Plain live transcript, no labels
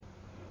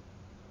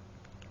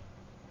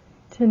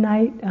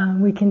Tonight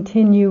we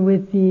continue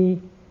with the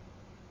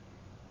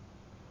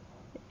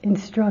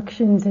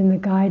instructions in the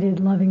guided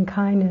loving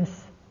kindness.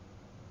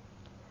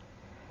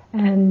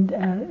 And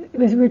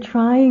as we're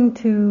trying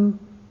to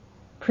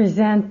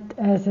present,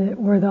 as it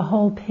were, the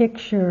whole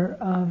picture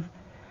of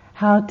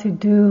how to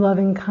do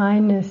loving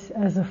kindness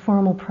as a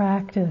formal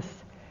practice.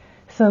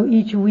 So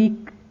each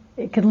week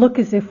it could look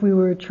as if we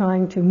were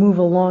trying to move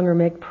along or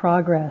make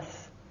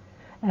progress.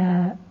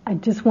 I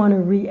just want to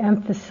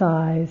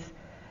re-emphasize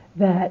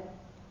that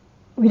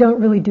we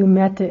don't really do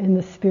metta in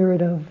the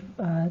spirit of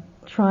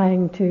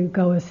trying to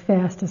go as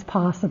fast as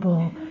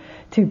possible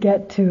to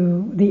get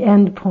to the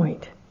end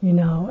point,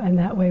 and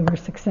that way we're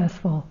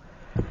successful.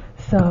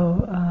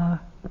 So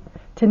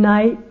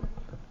tonight,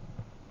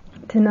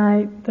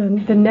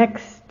 the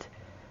next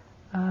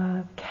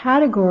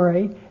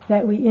category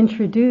that we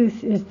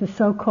introduce is the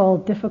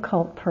so-called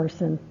difficult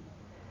person,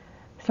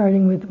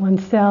 starting with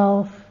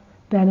oneself,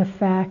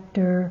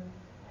 benefactor,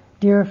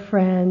 dear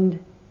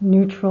friend,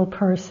 neutral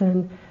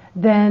person.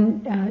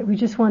 Then we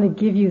just want to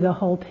give you the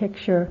whole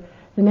picture.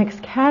 The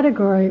next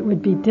category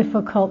would be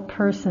difficult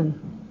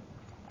person.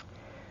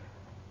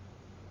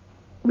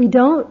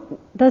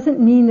 Doesn't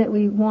mean that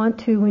we want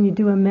to, when you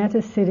do a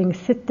metta sitting,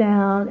 sit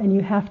down and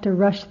you have to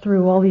rush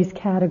through all these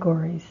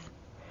categories.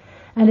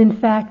 And in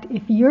fact,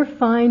 if you're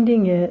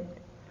finding it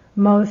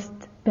most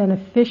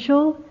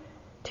beneficial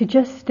to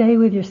just stay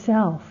with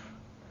yourself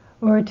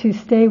or to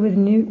stay with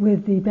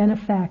the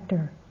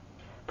benefactor,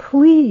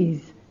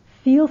 please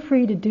feel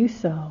free to do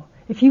so.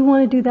 If you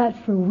want to do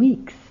that for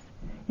weeks,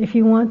 if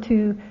you want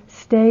to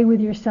stay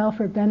with yourself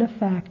or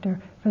benefactor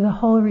for the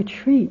whole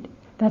retreat,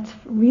 that's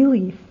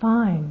really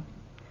fine.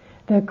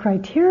 The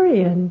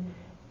criterion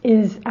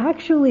is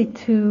actually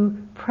to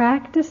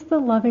practice the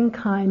loving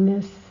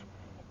kindness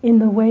in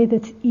the way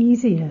that's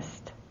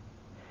easiest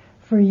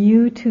for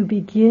you to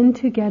begin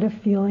to get a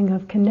feeling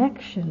of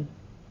connection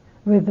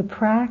with the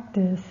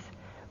practice,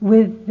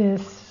 with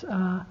this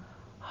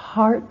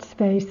heart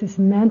space, this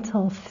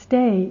mental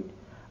state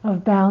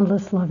of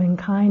boundless loving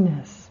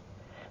kindness.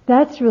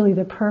 That's really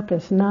the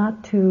purpose,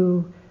 not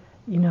to,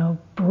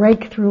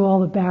 break through all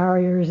the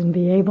barriers and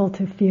be able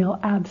to feel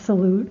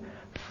absolute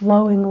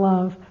flowing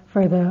love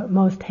for the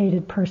most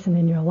hated person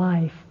in your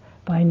life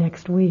by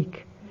next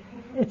week.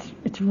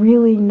 It's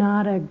really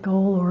not a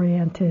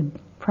goal-oriented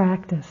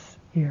practice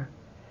here.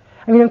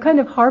 I'm kind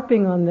of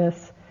harping on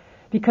this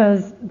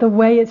because the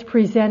way it's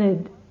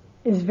presented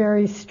is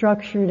very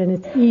structured and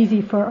it's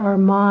easy for our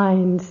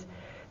minds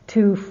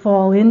to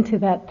fall into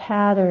that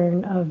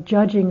pattern of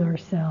judging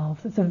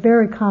ourselves. It's a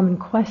very common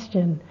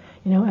question.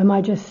 Am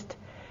I just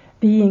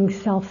being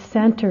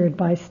self-centered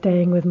by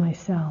staying with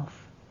myself?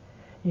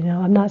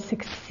 I'm not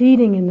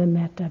succeeding in the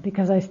metta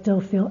because I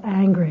still feel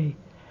angry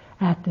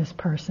at this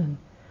person.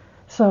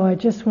 So I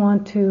just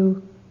want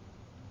to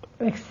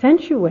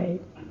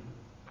accentuate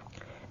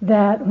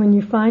that when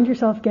you find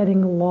yourself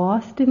getting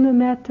lost in the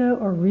metta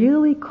or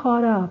really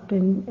caught up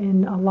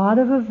in a lot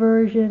of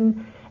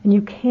aversion and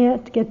you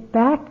can't get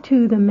back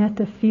to the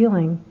metta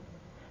feeling,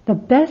 the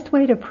best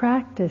way to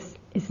practice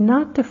is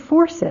not to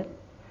force it,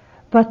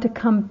 but to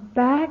come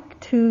back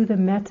to the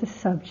metta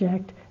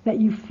subject that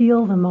you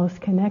feel the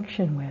most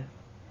connection with.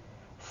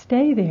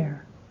 Stay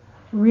there.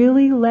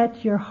 Really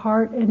let your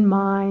heart and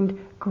mind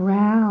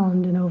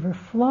ground and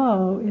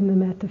overflow in the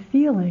metta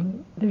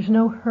feeling. There's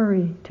no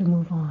hurry to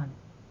move on.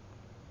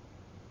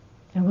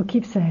 And we'll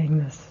keep saying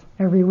this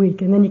every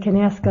week. And then you can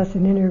ask us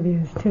in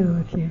interviews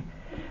too if you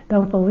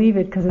don't believe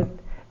it, because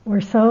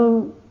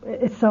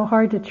it's so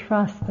hard to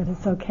trust that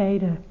it's okay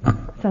to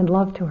send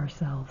love to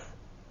ourselves.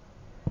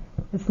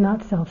 It's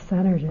not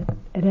self-centered.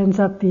 It ends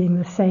up being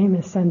the same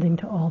as sending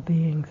to all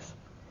beings.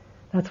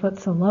 That's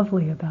what's so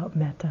lovely about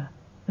metta.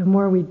 The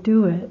more we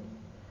do it,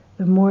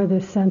 the more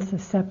this sense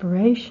of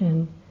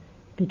separation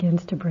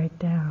begins to break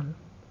down.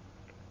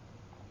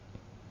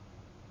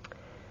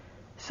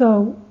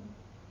 So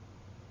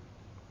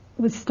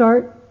we'll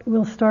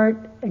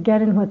start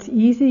again in what's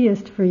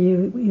easiest for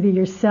you, either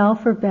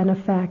yourself or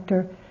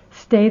benefactor.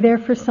 Stay there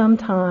for some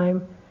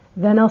time.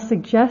 Then I'll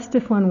suggest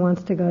if one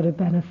wants to go to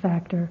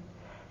benefactor,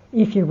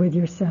 if you're with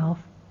yourself.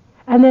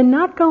 And then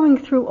not going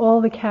through all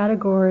the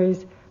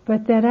categories,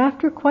 but then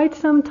after quite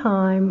some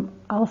time,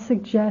 I'll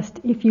suggest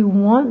if you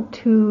want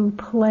to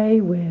play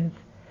with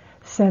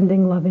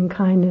sending loving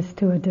kindness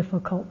to a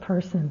difficult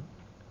person.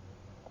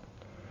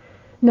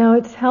 Now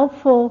it's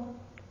helpful,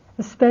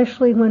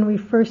 especially when we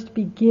first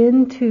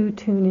begin to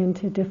tune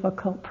into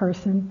difficult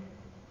person,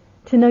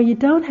 to know you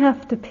don't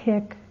have to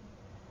pick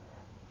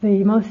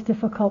the most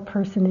difficult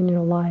person in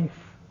your life.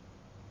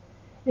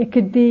 It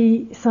could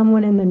be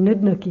someone in the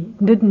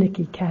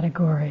nudniki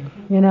category,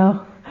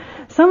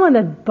 someone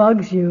that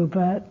bugs you,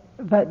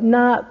 but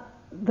not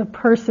the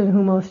person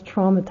who most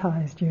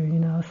traumatized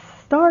you,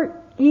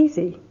 Start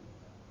easy.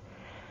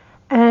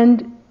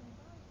 And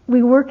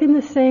we work in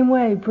the same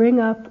way. Bring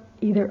up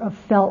either a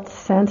felt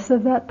sense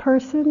of that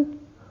person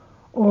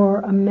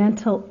or a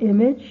mental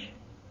image,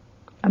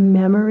 a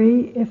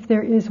memory if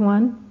there is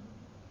one.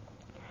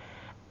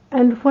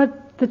 And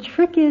what The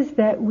trick is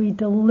that we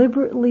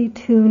deliberately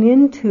tune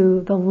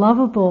into the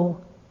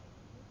lovable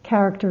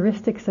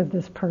characteristics of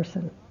this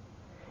person.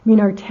 I mean,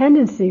 our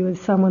tendency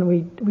with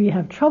someone we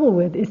have trouble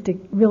with is to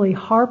really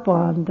harp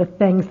on the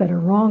things that are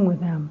wrong with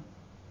them.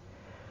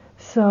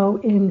 So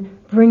in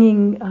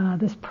bringing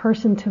this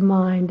person to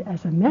mind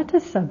as a metta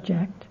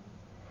subject,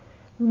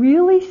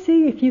 really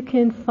see if you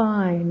can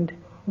find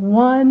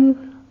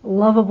one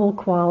lovable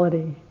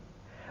quality,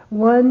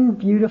 one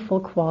beautiful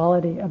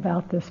quality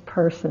about this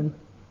person.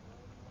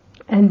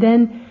 And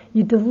then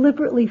you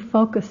deliberately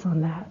focus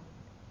on that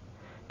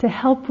to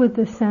help with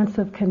the sense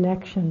of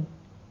connection.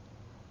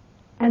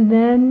 And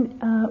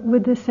then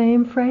with the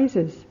same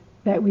phrases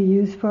that we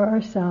use for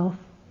ourselves,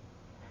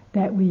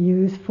 that we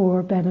use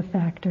for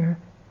benefactor,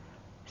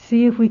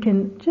 see if we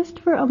can, just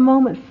for a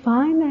moment,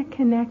 find that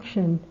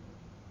connection,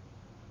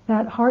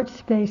 that heart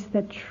space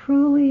that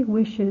truly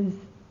wishes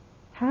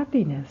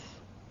happiness,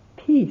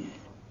 peace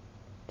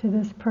to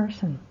this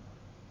person.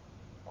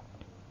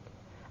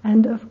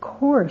 And of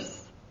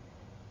course,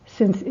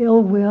 since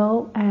ill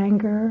will,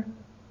 anger,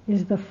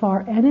 is the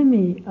far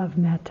enemy of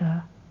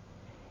metta,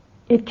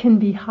 it can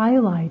be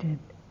highlighted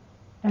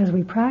as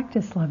we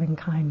practice loving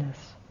kindness.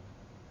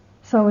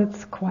 So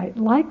it's quite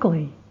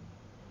likely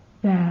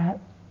that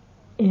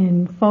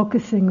in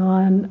focusing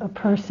on a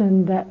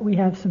person that we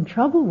have some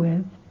trouble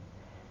with,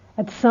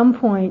 at some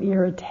point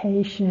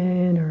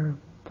irritation or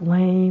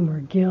blame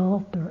or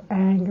guilt or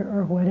anger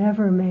or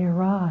whatever may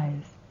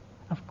arise.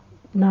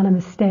 Not a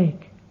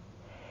mistake.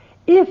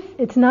 If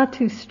it's not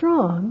too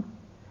strong,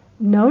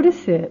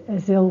 notice it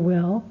as ill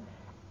will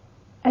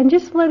and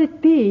just let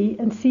it be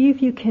and see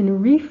if you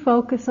can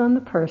refocus on the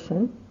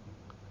person,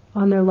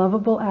 on their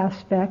lovable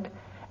aspect,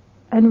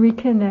 and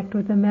reconnect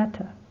with the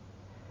metta.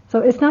 So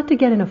it's not to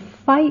get in a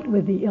fight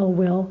with the ill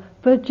will,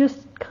 but just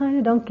kind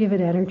of don't give it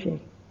energy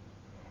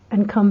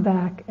and come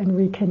back and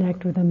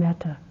reconnect with the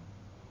metta.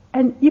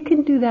 And you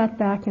can do that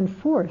back and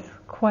forth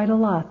quite a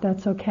lot.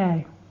 That's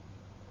okay.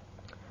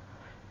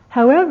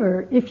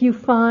 However, if you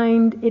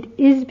find it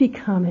is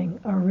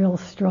becoming a real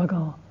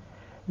struggle,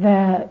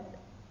 that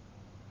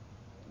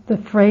the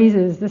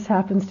phrases, this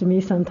happens to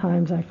me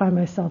sometimes, I find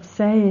myself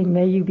saying,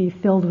 may you be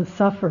filled with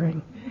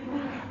suffering.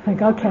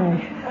 Like,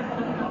 okay.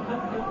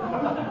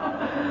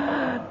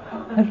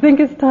 I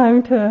think it's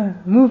time to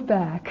move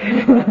back.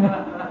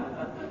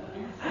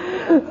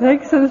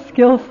 Take some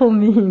skillful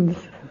means.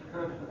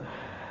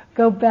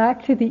 Go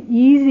back to the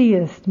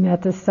easiest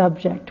metta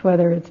subject,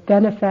 whether it's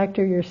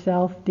benefactor,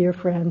 yourself, dear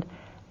friend,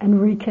 and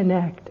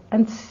reconnect.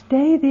 And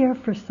stay there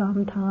for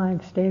some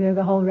time. Stay there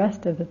the whole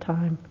rest of the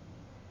time.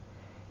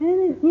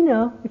 And,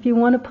 if you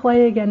want to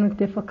play again with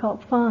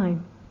difficult,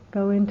 fine.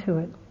 Go into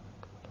it.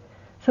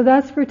 So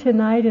that's for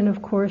tonight, and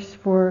of course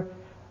for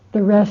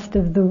the rest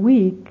of the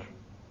week.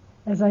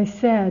 As I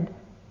said,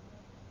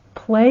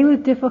 play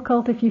with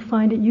difficult if you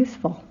find it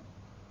useful.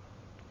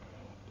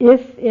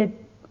 If it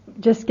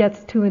just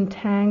gets too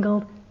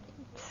entangled,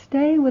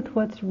 stay with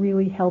what's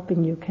really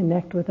helping you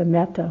connect with a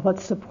metta,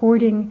 what's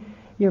supporting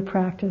your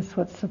practice,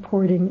 what's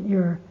supporting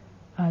your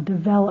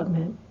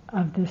development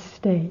of this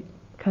state,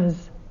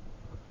 because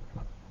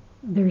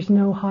there's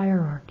no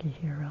hierarchy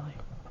here, really.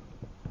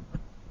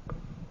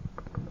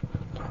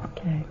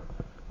 Okay.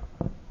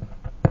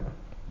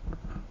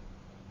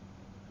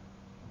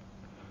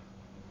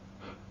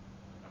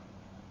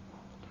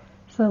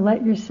 So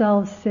let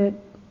yourselves sit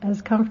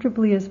as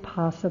comfortably as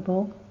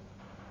possible.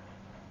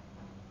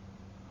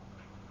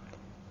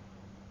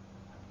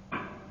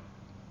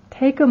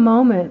 Take a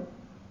moment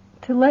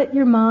to let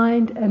your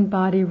mind and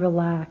body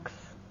relax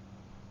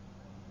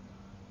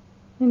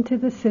into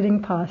the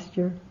sitting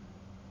posture,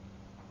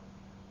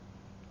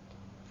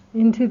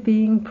 into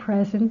being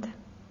present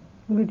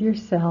with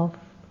yourself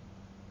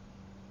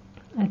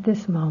at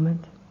this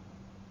moment.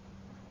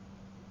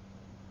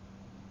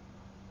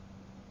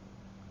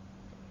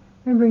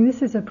 Remembering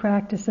this is a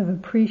practice of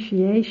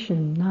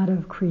appreciation, not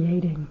of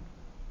creating.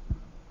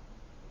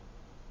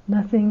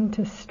 Nothing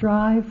to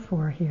strive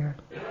for here.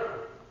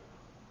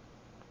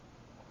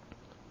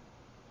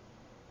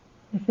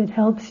 If it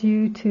helps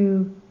you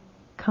to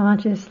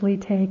consciously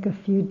take a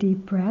few deep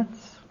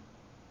breaths,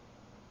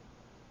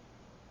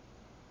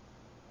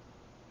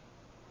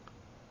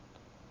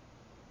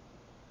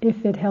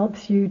 if it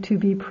helps you to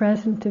be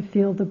present to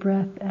feel the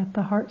breath at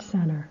the heart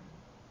center,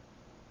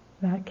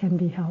 that can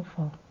be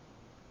helpful.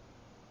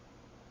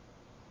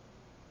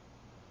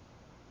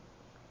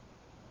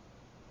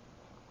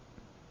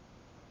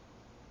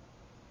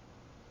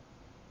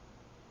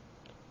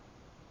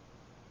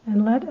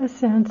 And let a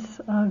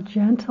sense of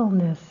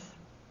gentleness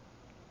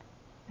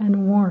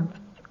and warmth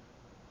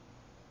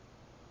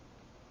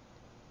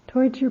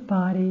towards your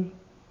body,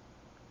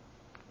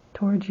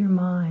 towards your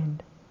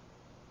mind,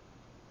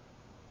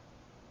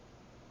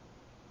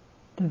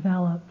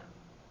 develop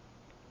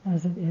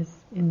as it is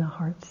in the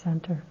heart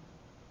center.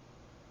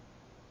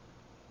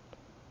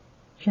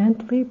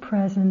 Gently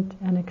present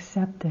and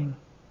accepting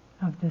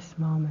of this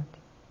moment.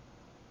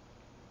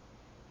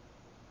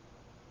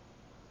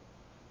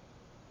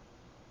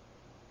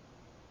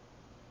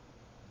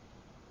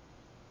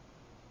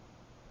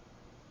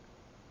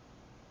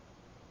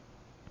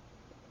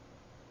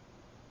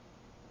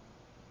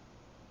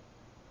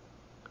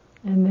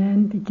 And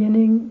then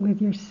beginning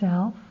with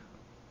yourself,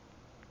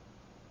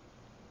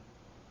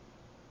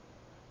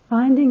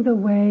 finding the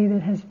way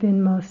that has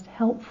been most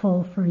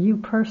helpful for you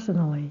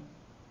personally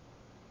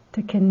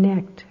to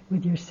connect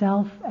with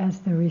yourself as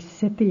the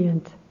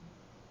recipient,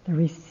 the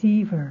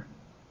receiver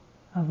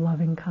of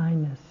loving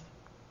kindness.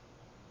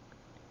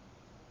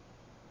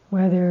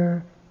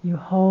 Whether you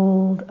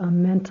hold a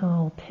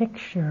mental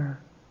picture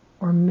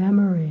or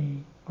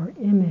memory or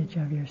image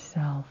of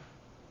yourself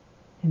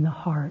in the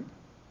heart,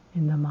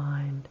 in the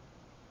mind.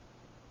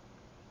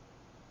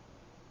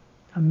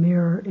 A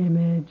mirror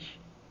image,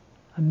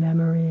 a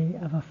memory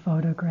of a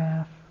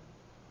photograph.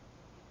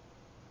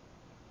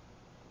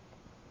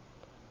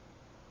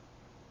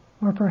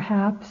 Or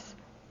perhaps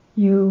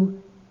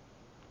you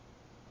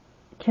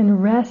can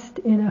rest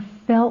in a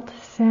felt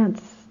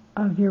sense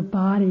of your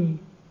body,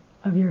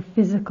 of your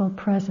physical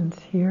presence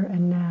here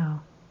and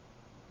now.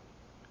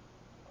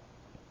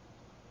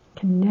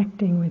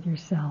 Connecting with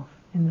yourself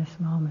in this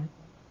moment.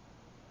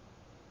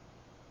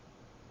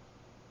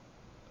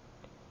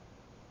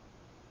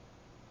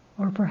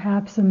 Or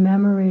perhaps a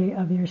memory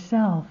of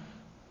yourself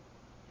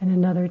in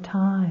another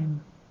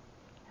time,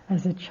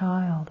 as a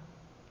child,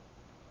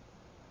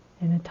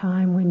 in a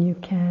time when you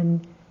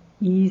can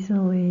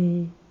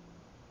easily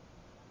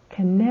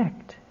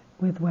connect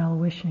with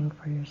well-wishing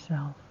for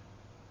yourself.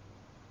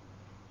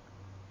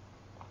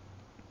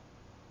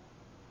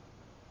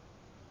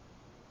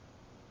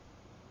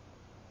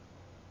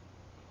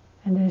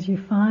 And as you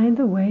find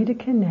the way to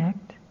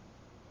connect,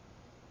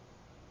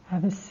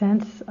 have a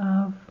sense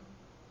of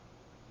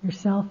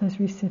yourself as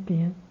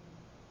recipient,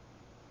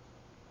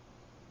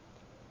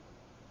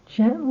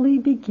 gently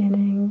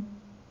beginning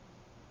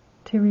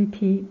to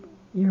repeat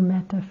your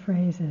metta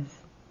phrases,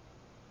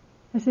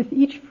 as if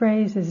each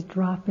phrase is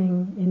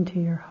dropping into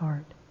your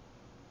heart.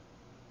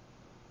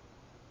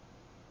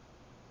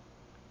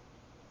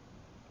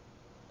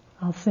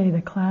 I'll say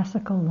the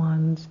classical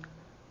ones.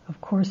 Of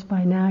course,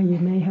 by now you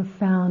may have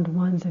found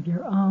ones of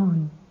your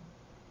own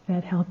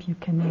that help you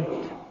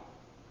connect.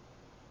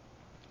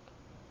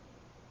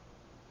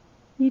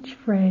 Each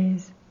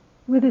phrase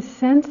with a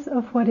sense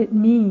of what it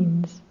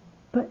means,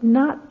 but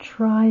not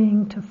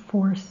trying to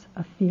force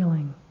a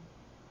feeling.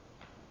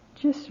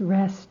 Just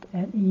rest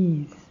at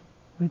ease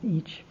with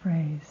each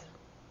phrase.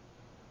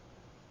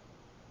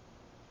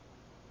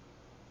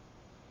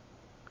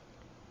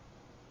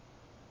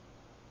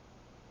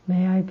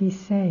 May I be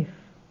safe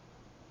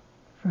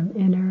from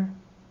inner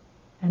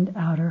and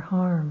outer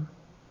harm.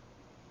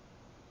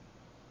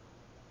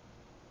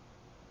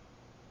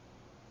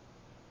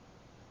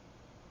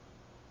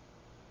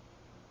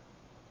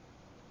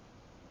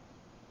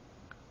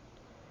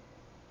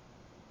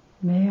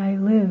 May I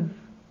live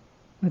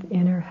with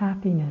inner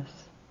happiness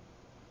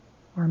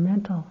or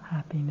mental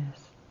happiness.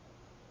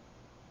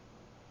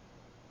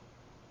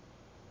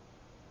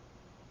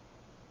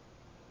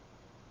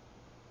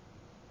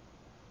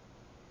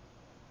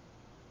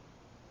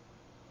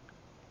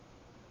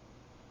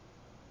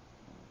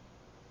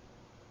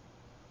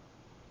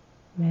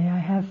 May I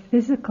have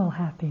physical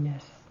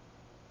happiness,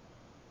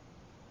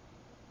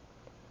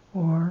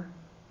 or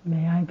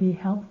may I be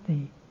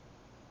healthy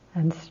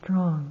and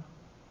strong.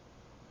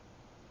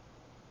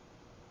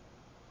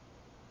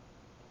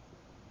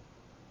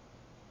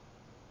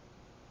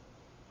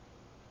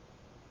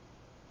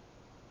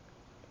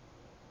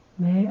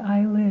 May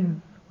I live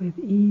with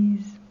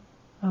ease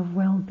of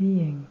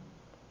well-being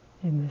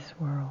in this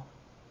world.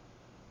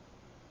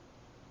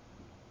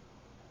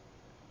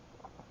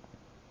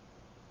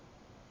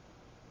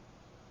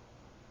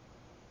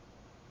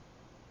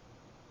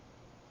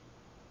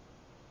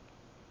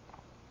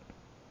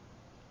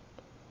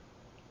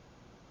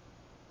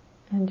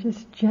 And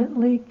just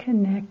gently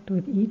connect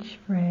with each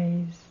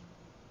phrase,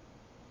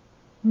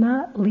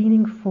 not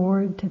leaning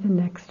forward to the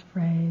next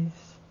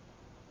phrase,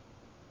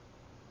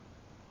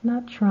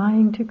 not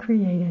trying to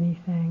create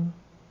anything,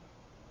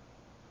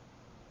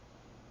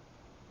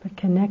 but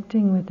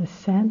connecting with the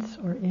sense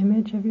or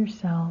image of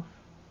yourself,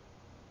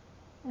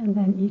 and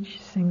then each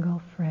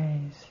single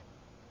phrase,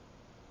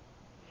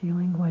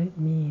 feeling what it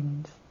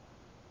means.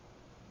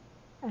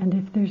 And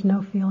if there's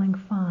no feeling,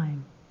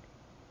 fine.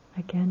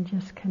 Again,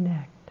 just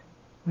connect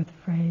with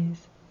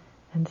phrase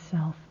and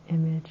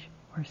self-image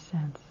or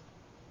sense.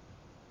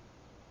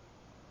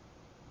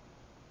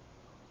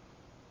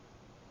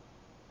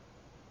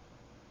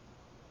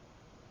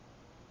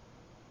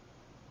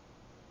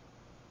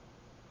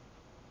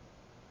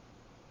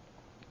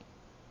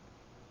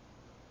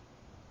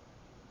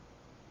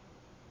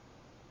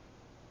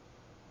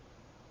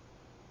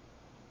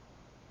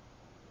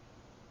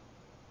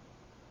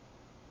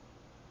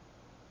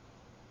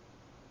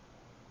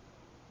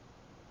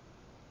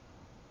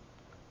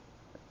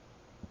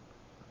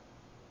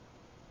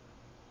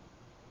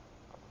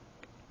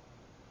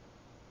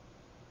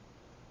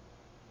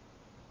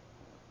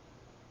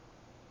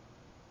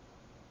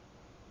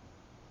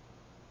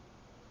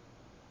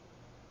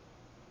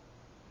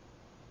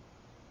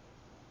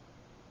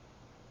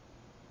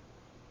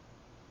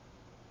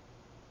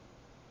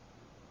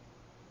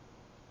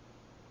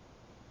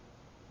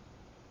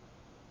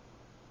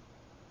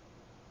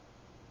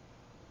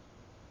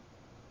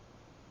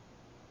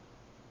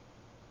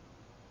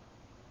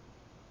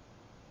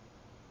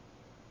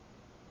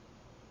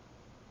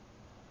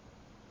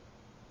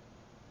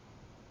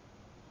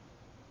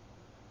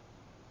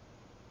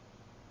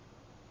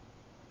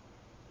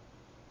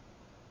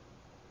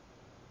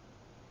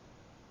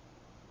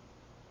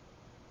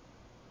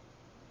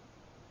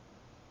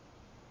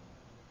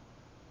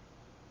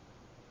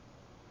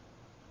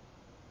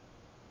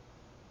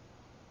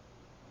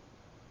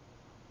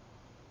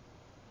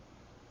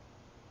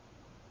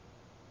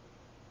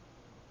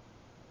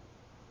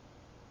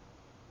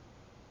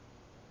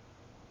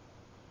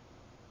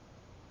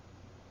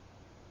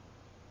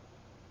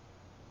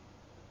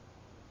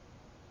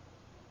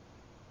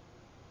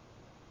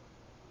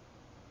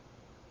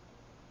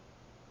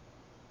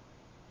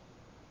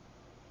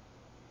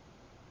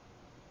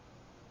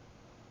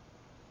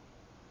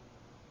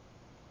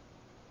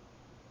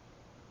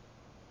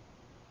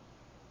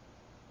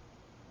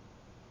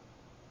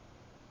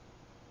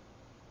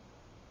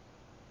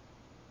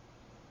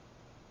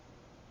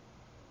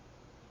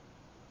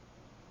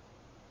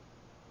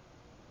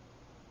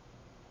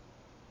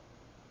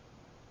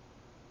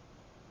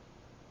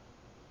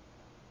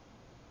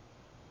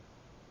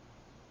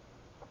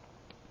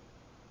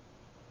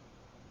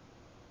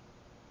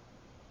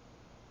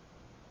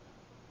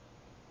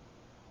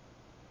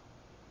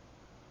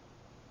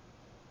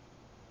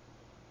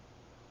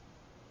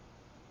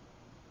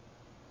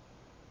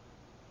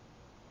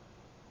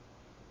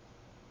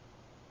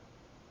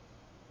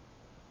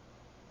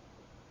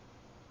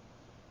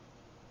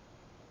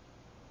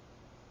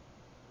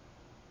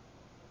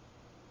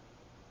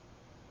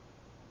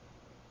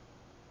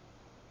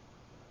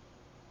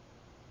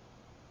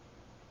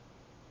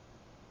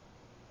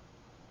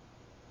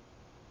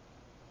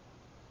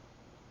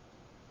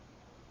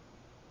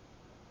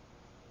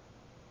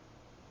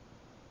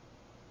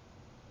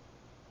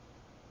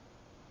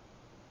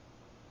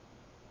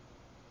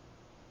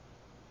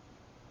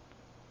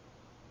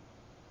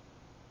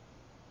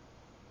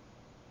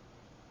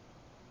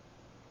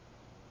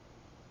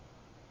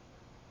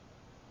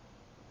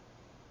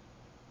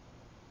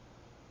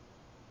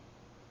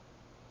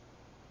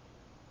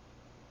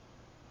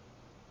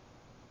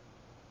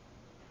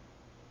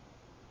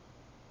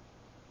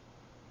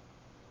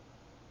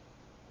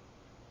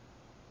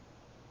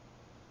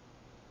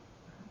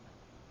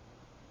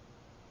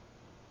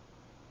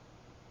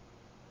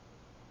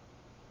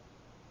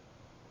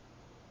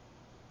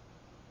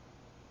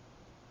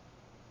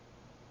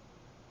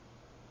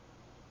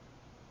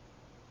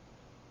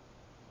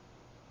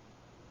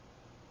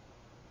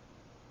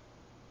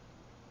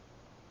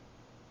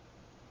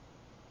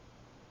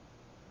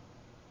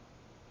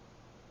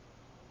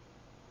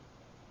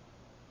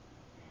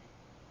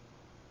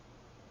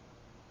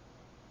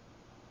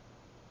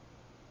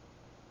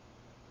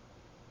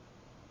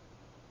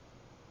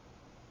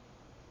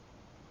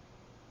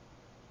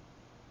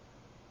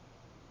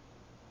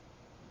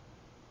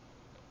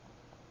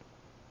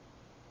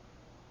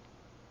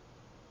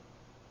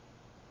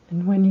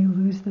 And when you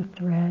lose the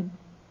thread,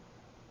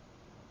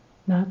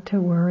 not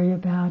to worry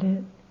about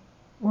it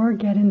or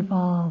get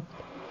involved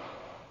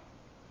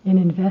in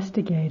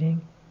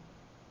investigating.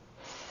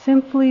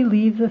 Simply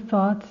leave the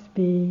thoughts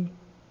be.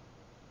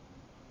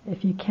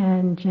 If you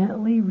can,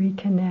 gently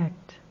reconnect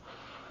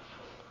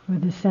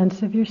with the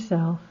sense of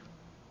yourself,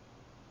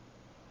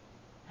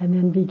 and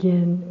then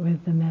begin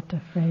with the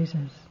metta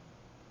phrases.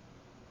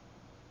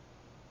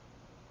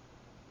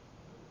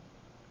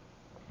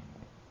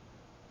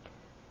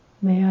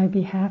 May I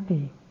be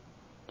happy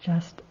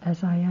just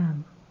as I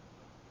am.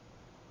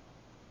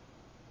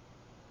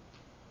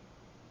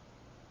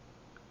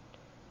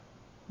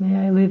 May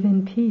I live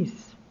in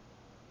peace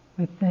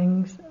with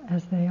things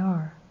as they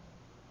are.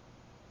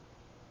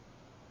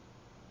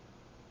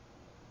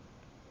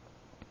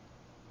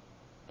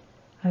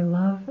 I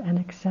love and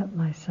accept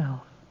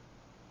myself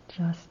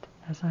just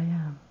as I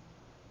am.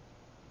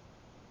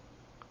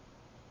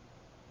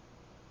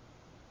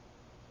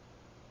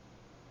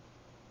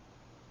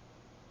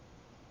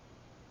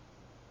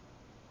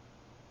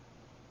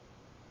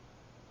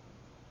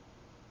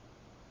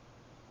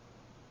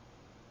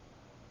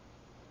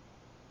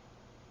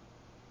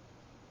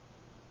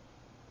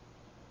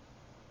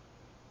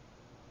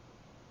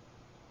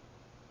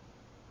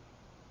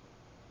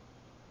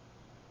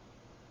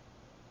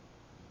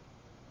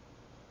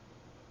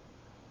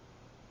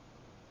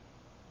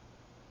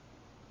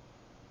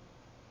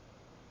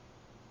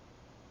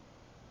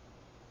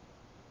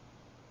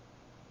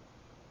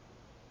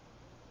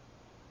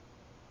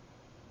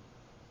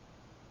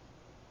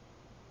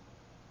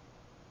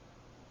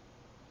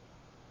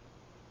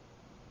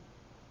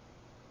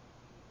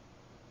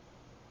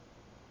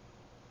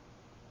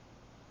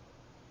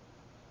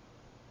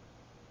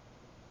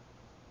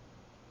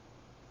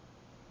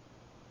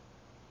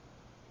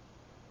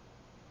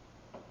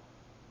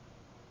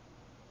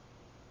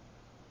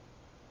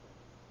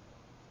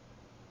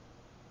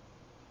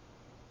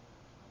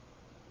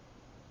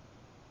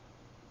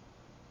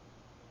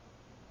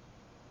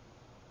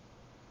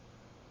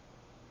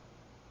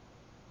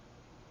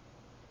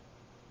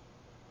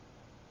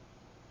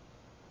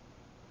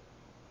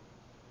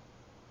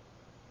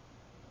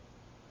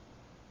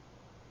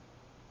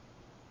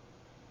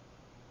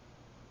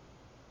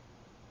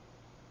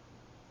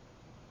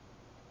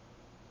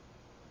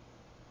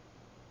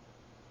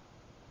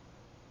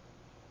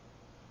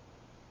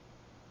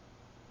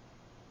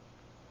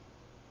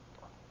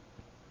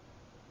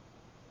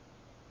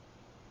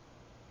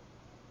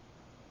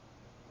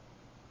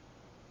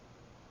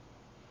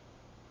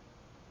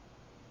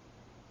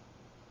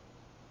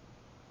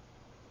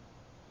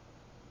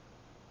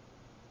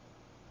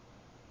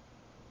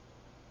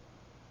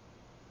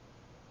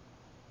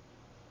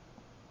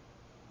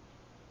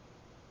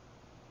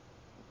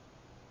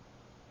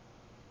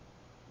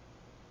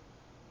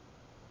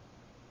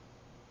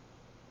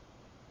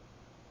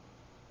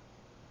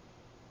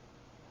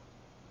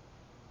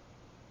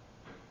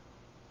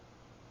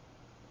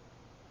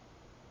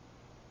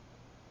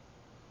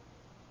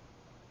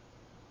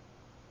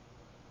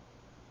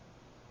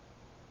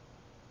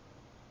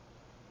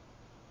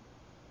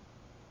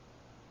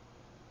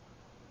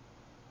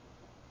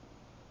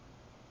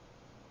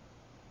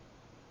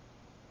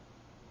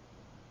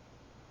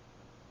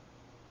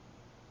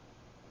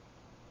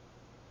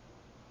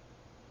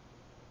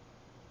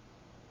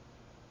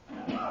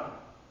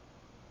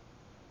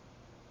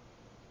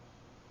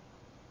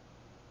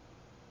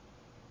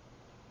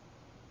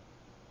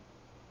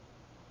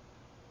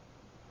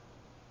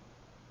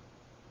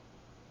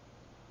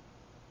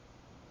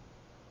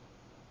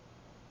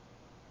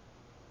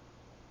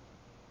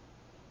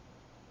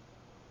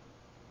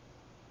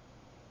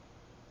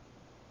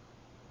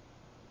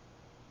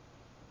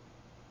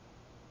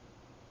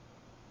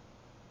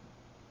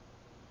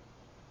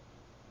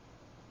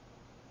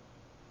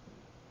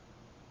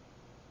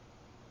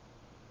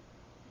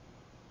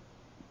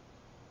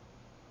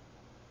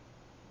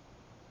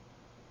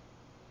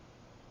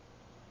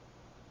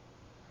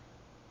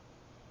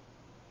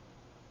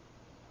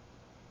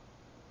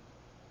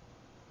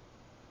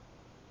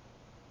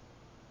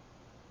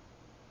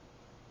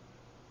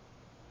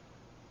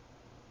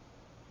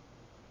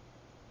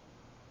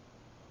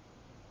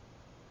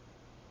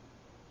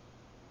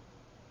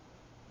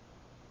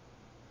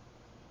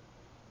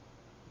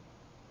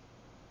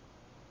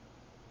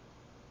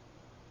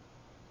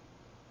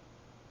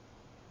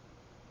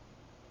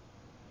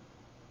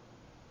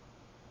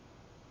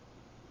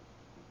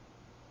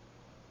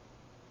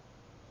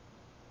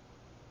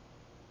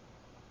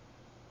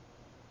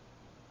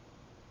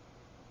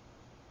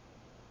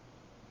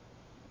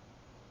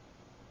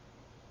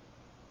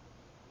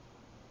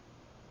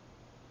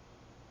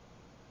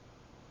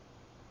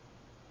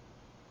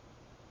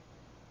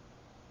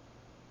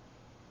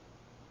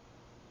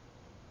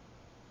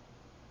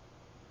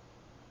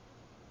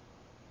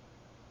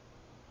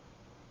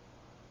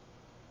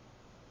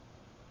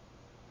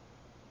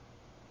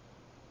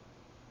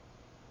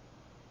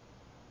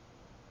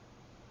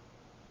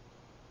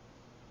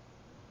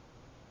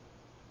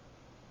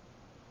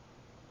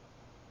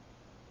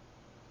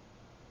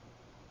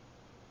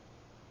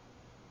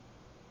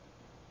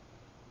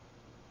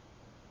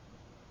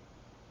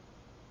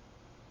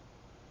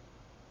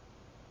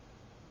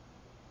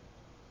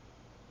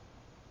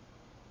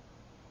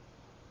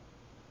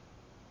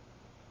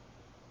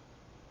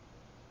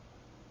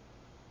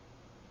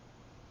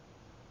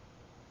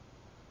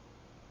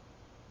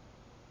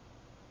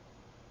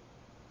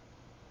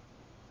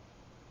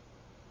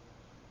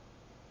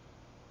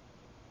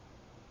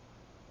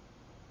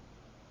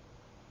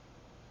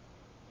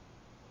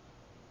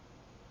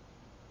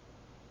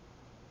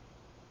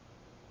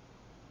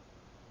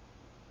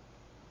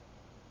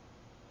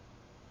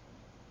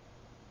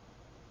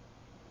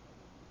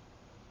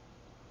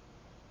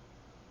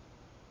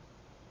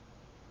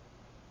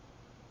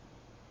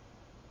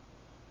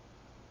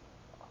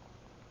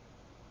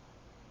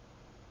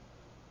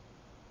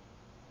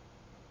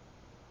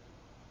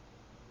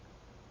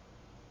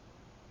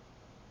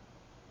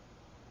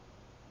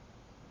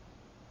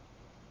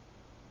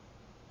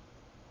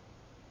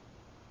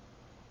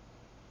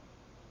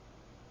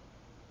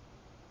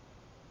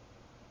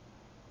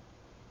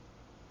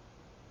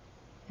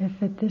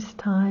 if at this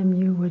time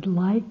you would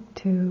like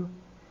to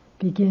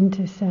begin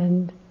to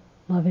send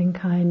loving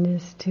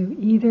kindness to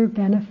either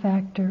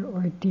benefactor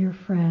or dear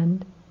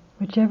friend,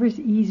 whichever's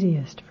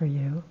easiest for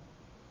you.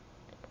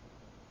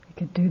 You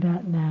could do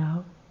that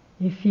now.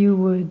 If you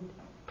would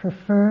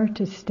prefer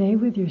to stay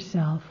with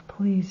yourself,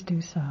 please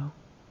do so.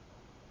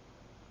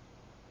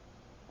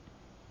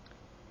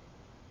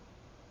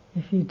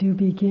 If you do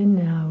begin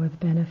now with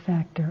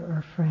benefactor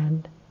or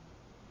friend,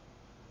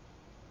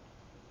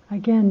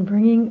 again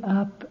bringing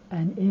up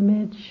an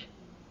image,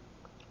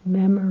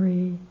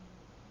 memory,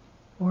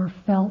 or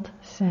felt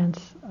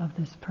sense of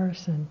this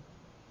person.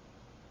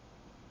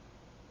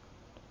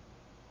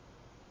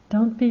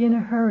 Don't be in a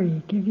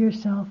hurry. Give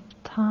yourself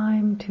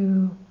time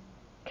to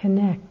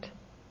connect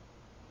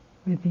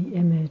with the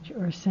image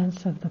or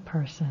sense of the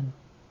person.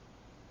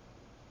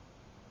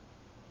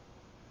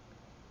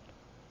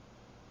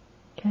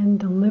 Can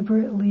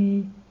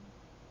deliberately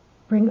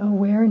bring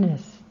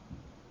awareness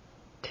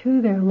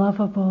to their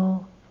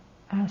lovable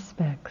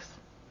aspects.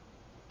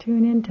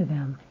 Tune into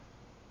them.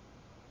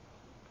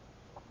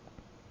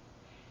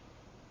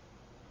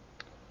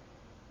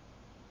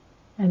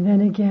 And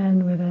then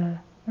again with a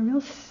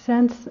real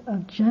sense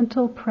of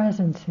gentle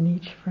presence in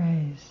each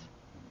phrase.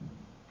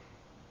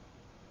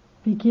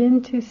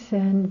 Begin to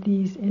send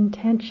these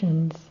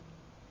intentions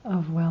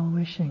of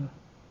well-wishing.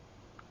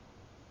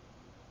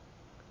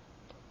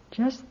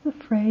 Just the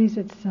phrase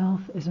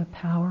itself is a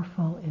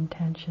powerful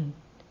intention,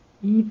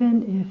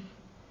 even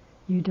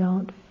if you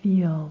don't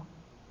feel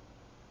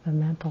the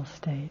mental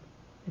state.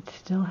 It's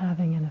still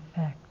having an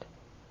effect.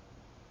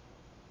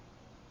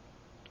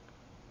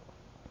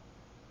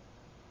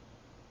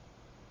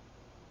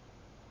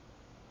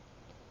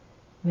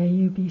 May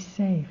you be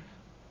safe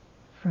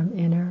from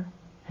inner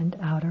and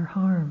outer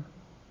harm.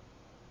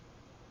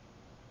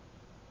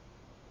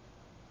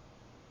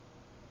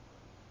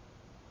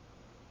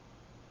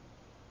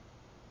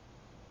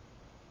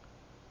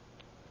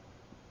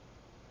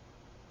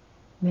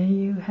 May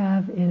you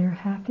have inner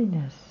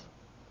happiness.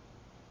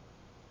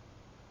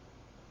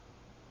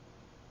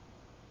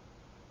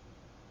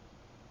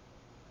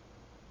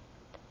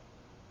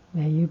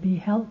 May you be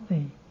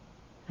healthy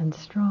and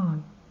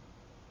strong.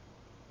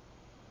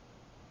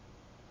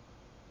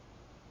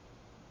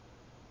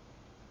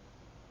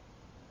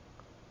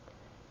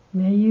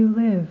 May you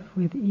live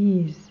with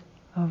ease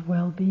of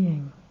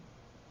well-being.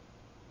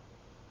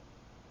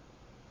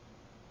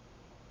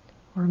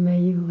 Or may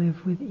you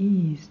live with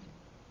ease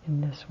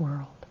in this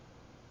world.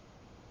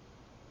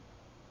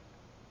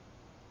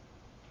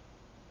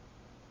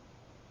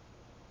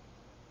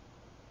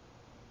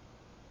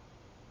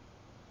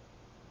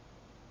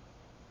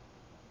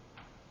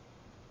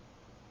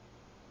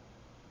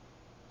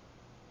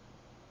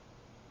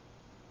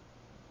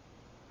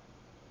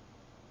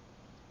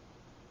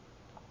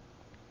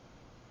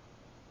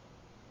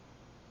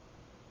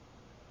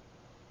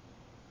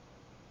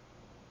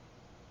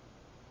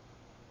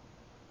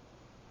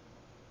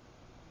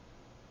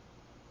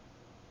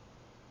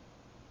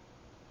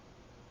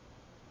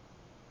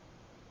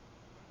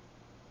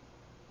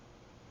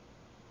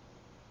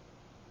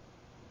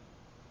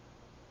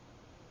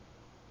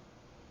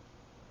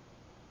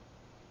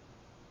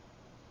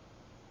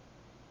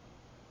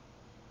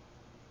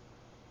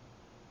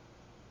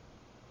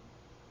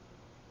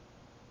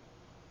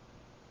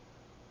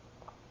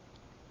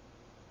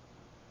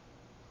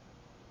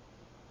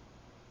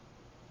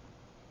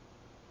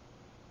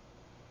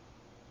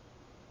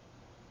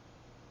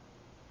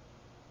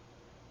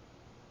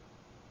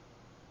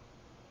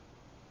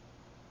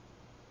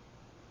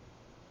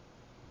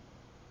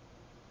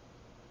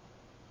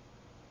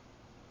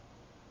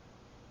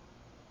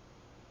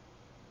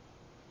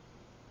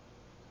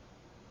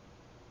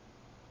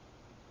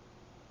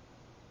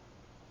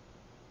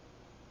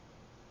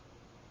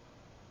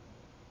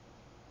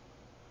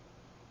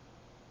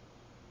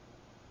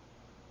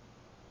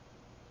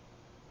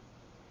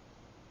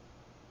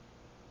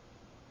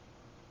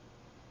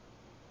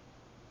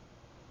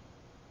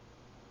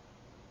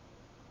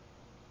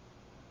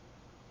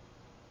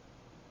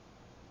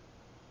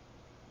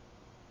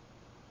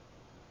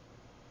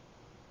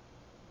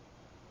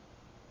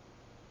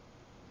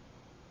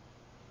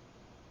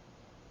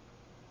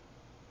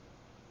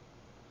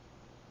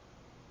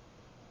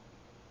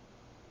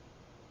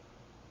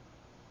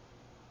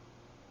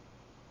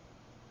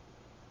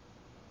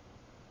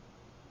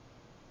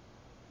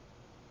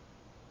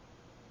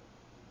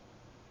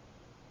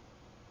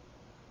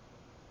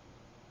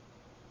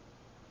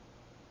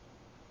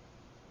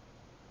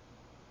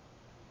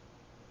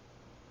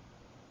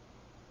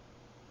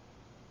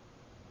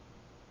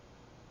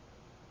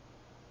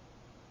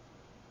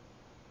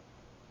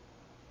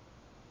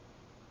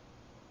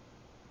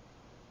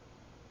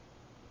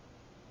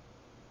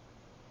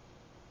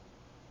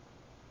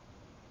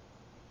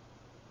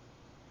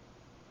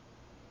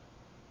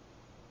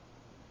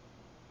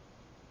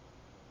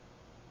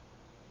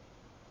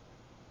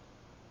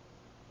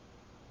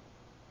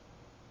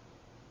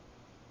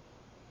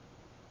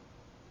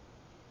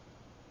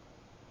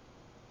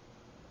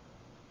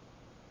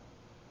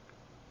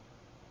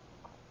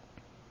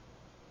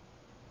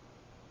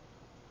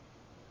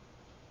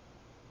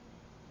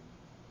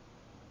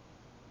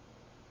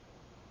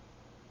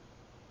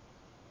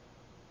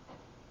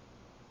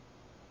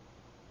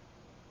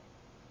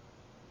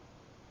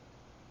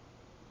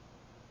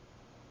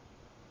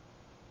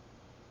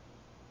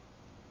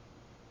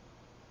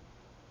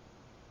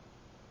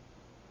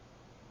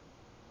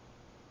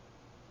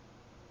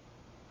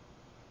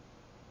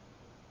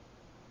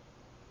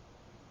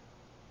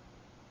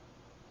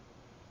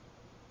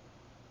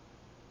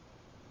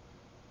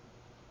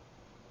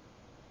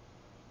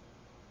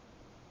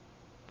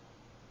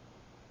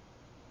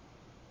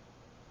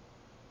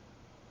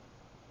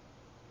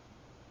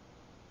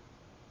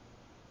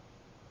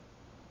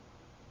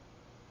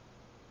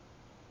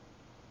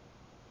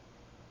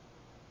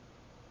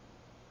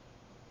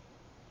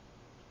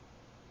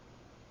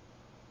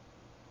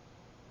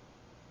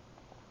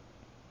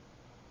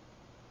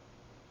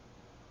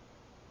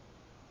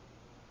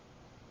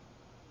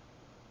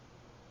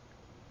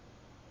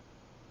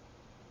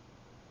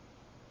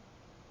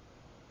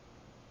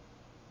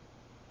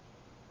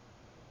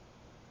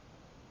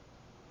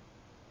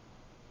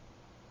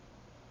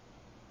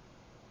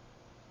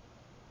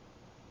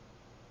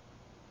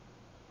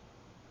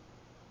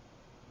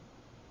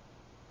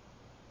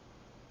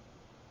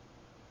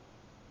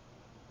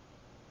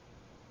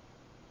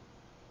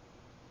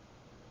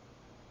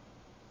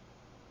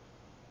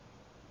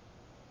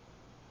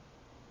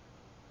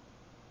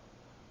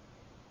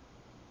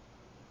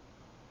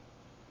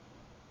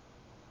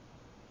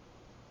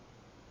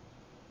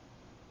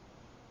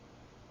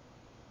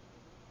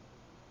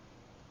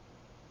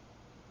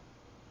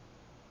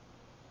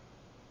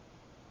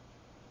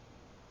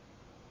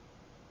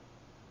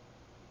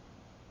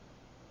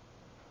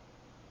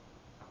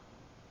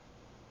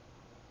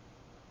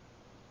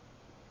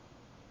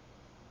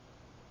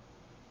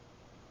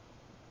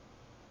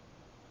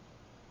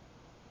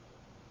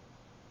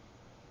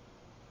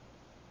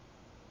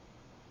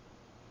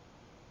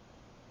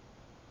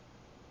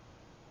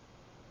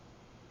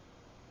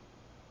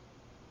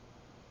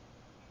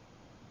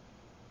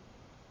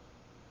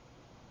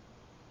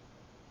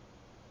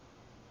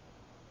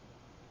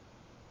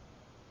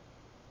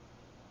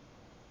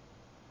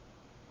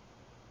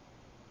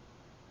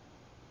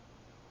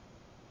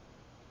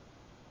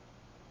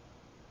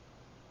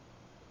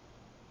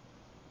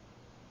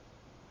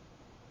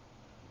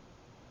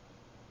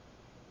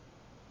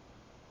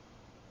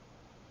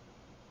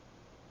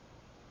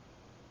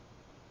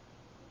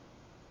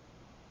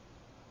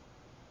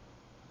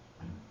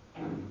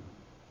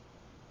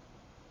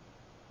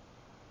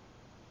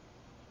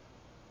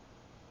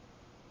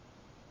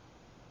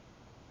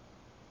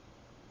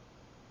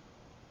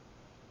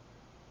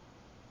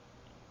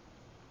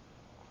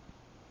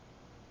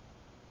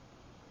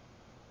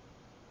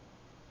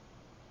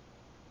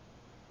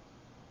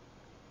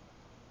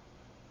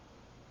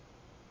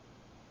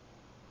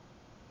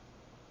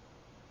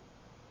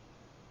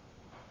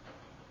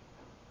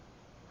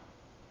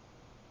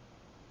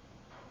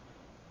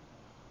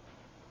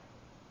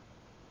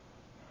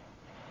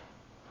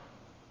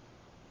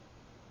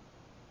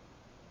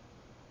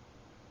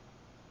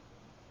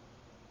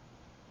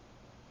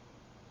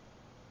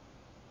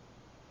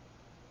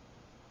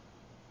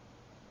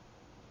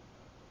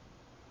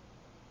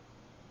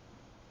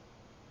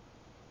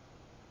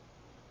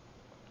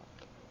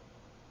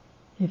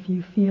 if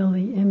you feel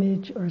the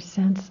image or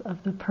sense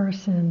of the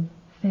person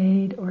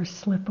fade or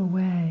slip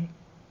away,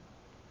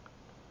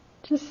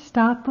 just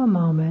stop a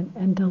moment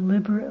and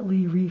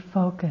deliberately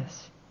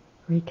refocus,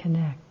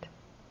 reconnect.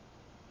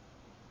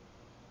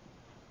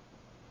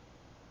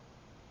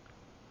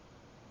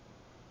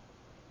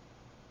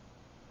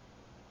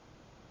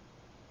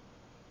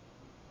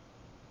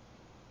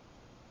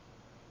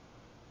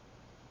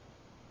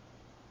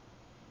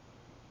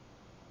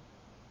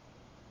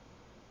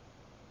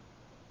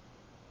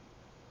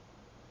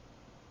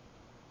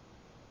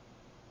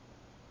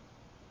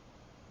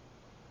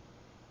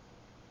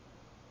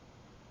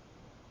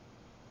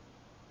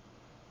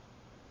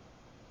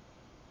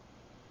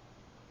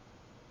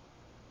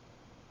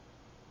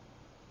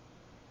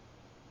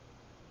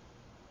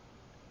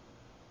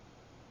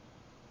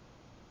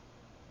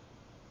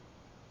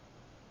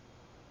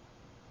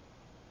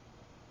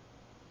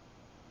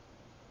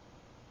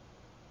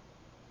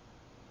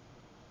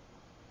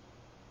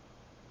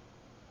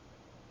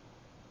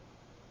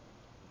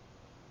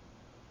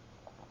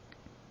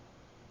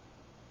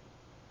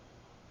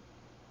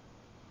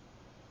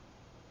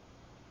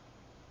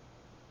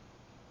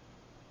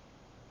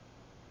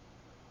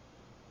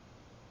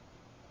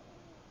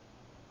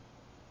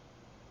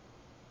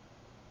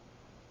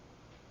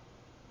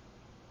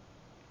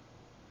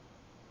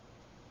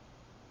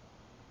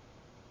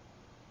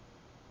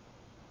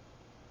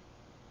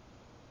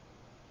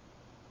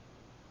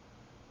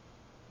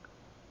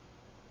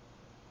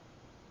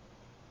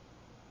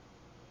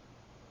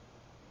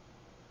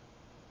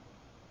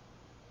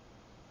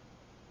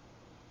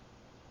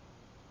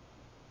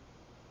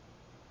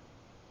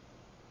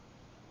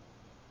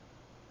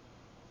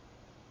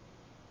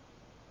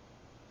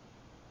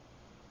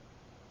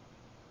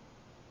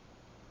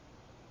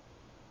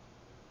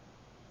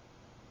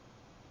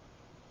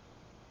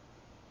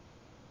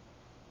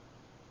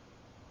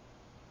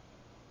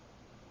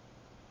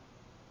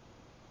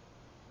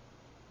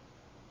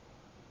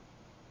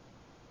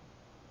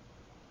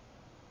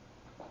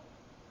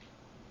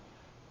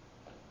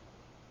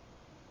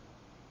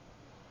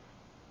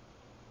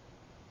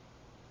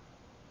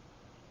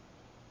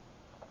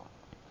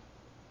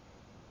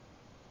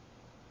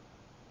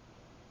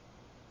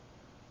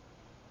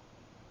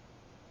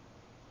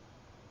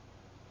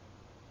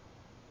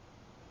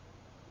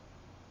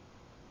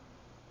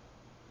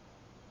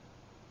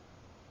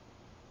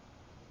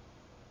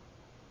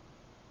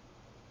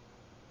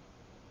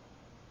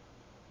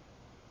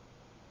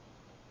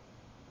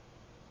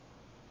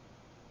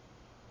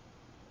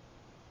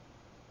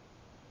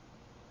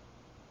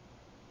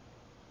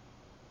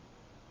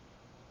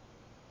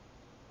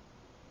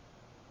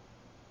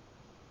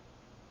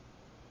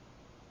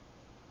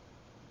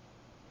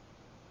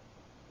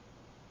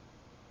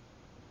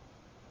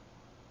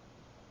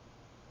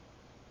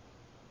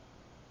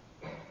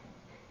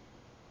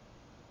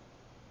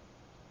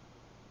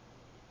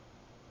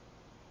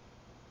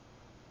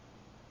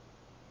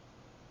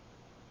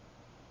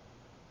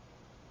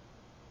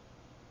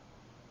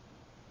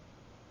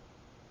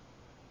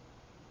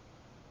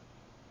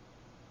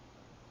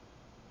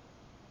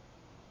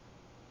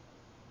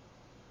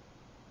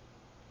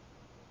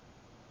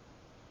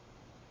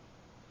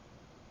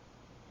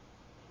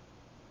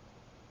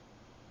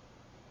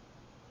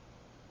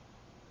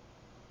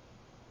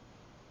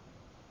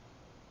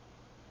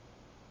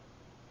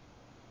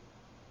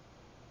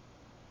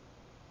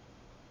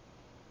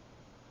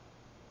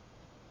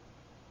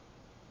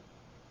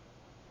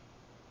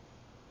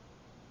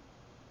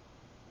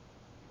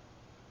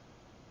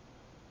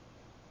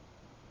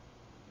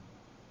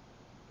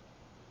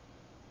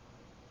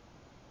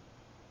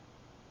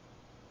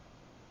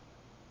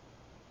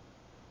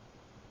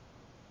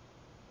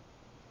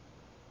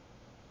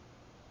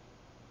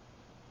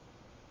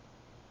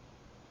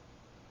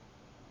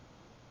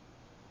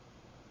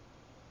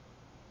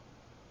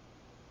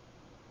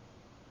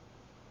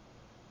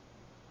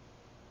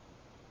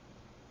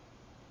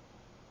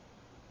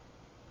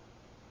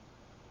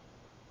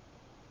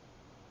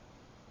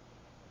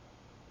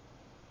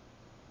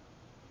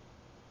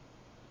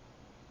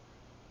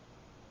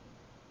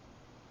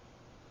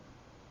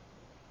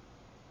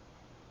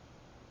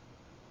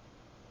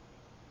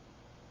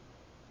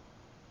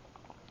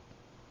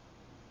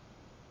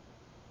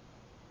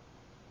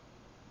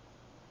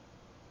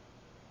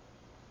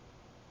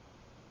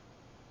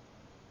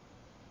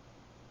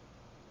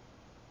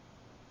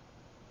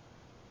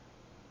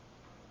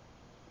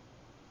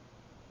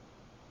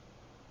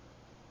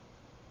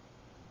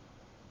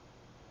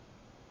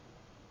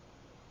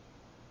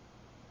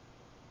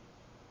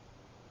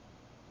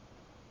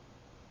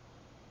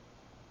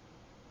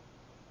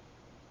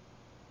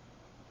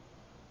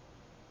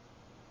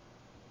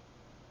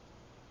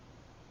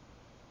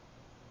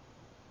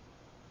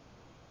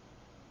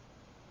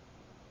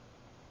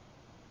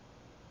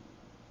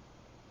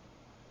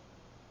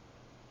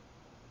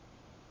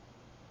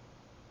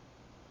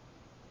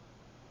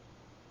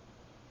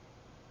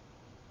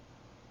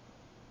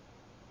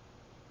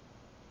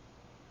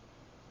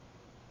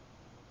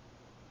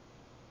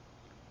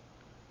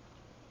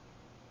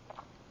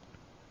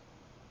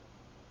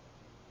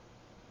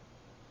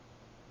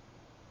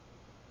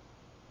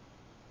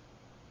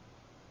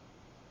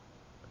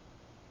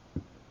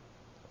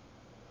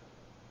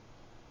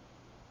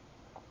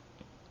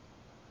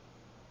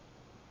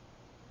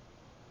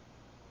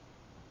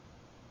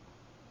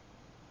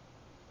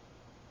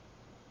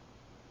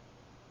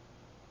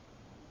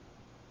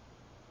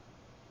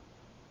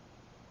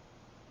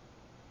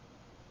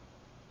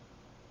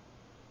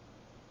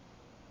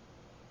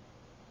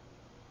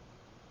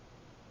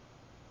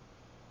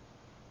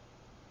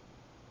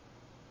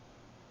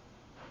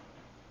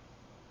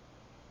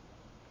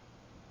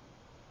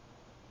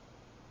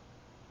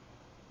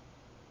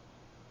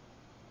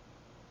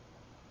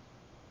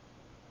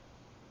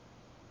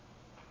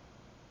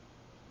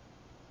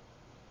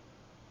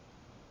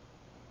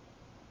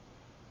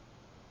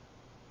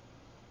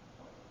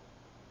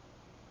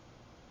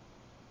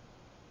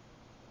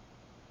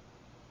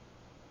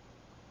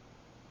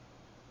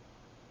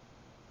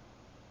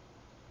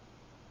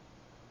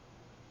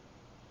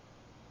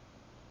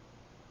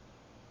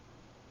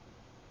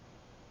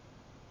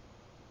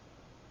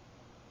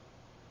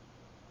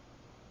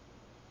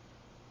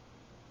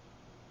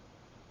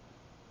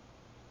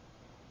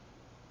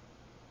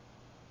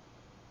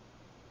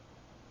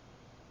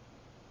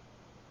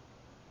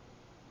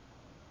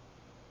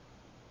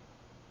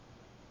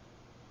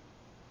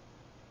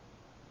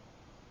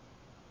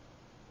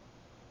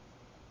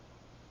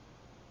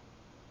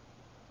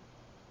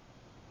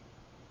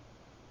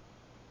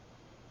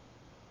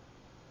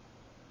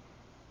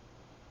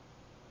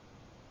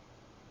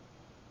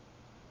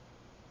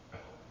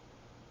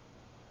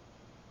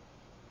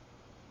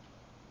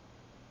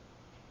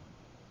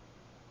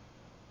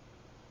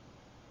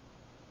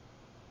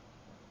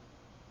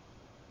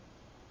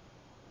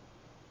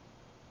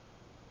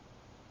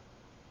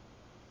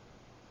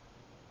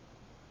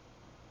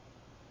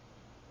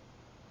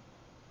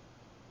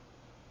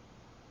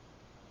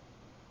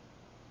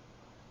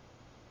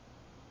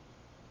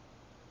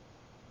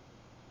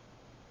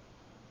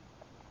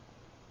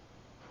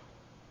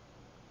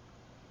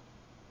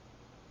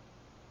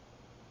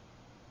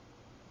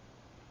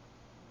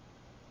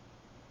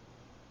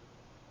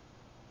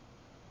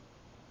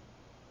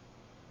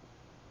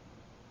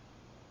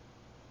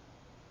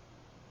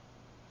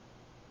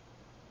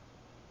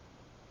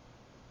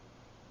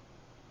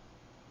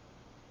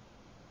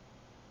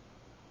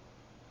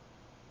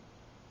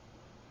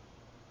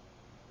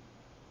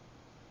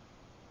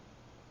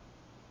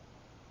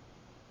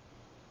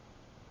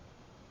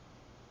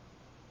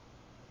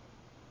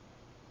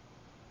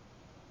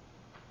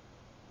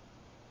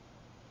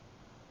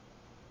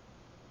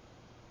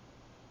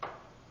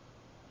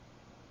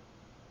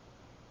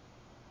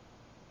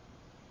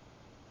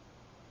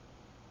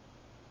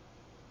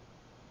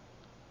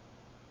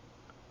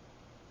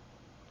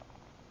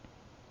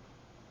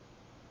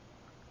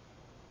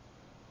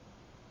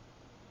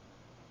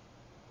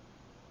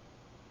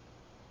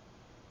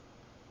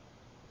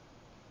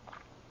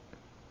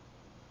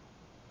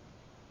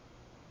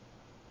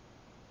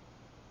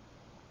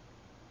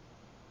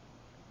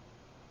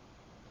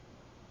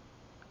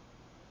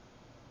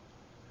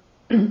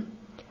 And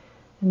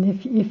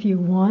if you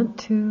want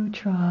to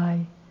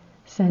try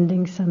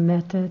sending some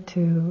metta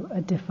to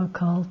a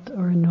difficult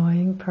or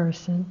annoying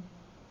person,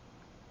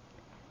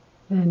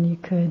 then you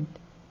could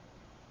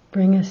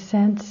bring a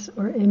sense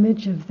or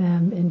image of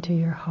them into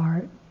your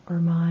heart or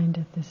mind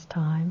at this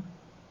time.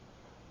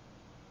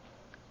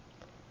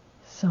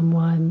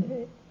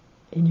 Someone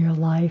in your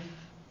life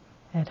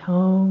at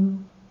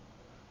home,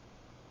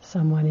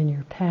 someone in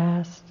your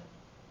past,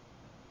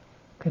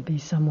 could be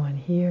someone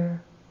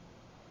here.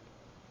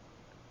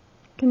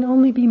 It can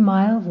only be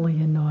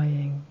mildly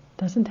annoying,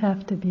 doesn't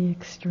have to be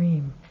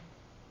extreme.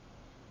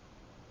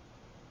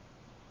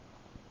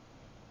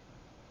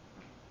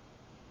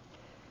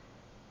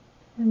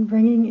 And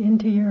bringing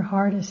into your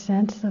heart a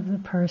sense of the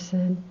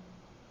person,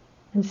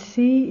 and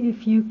see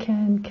if you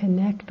can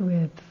connect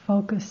with,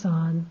 focus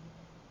on,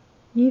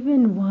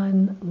 even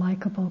one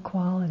likable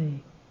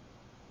quality.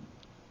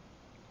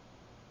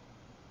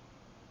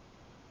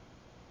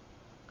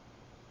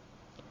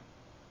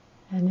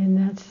 And in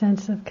that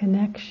sense of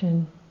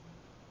connection,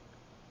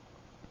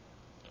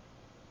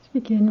 just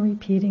begin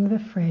repeating the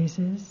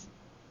phrases,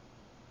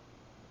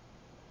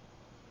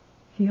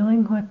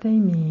 feeling what they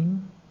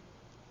mean.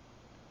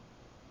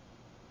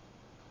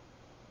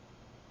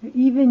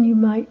 Even you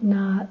might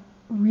not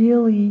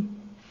really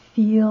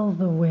feel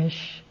the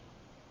wish,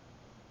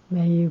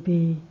 may you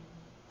be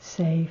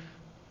safe,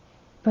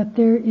 but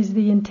there is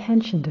the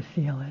intention to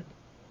feel it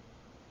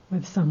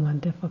with someone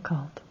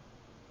difficult.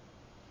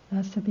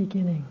 That's the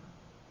beginning.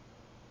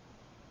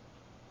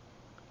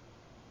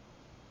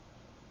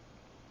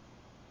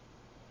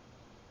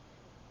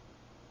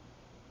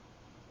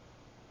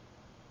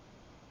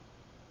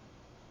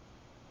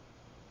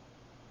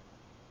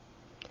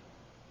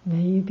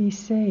 May you be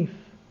safe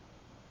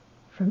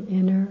from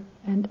inner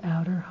and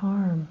outer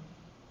harm.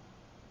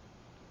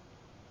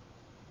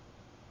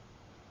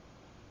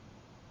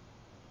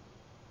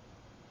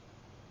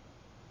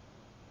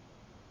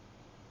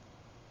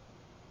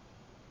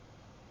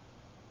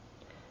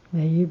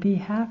 May you be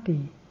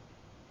happy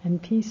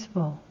and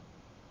peaceful.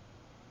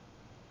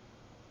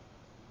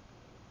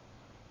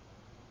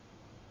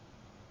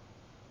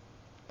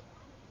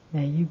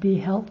 May you be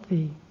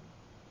healthy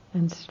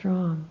and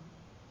strong.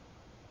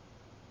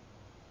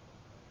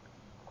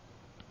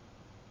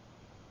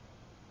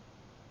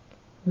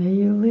 May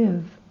you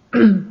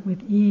live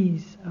with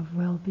ease of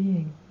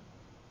well-being.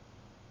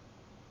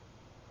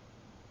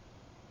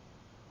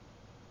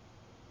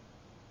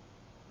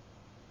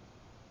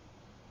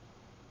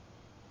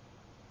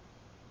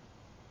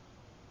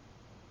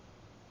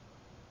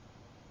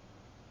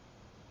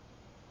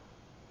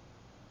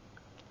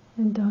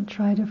 And don't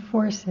try to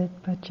force it,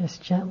 but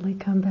just gently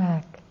come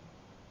back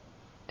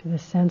to the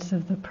sense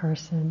of the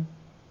person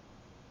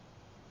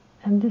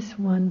and this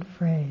one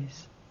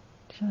phrase,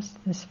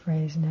 just this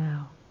phrase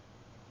now.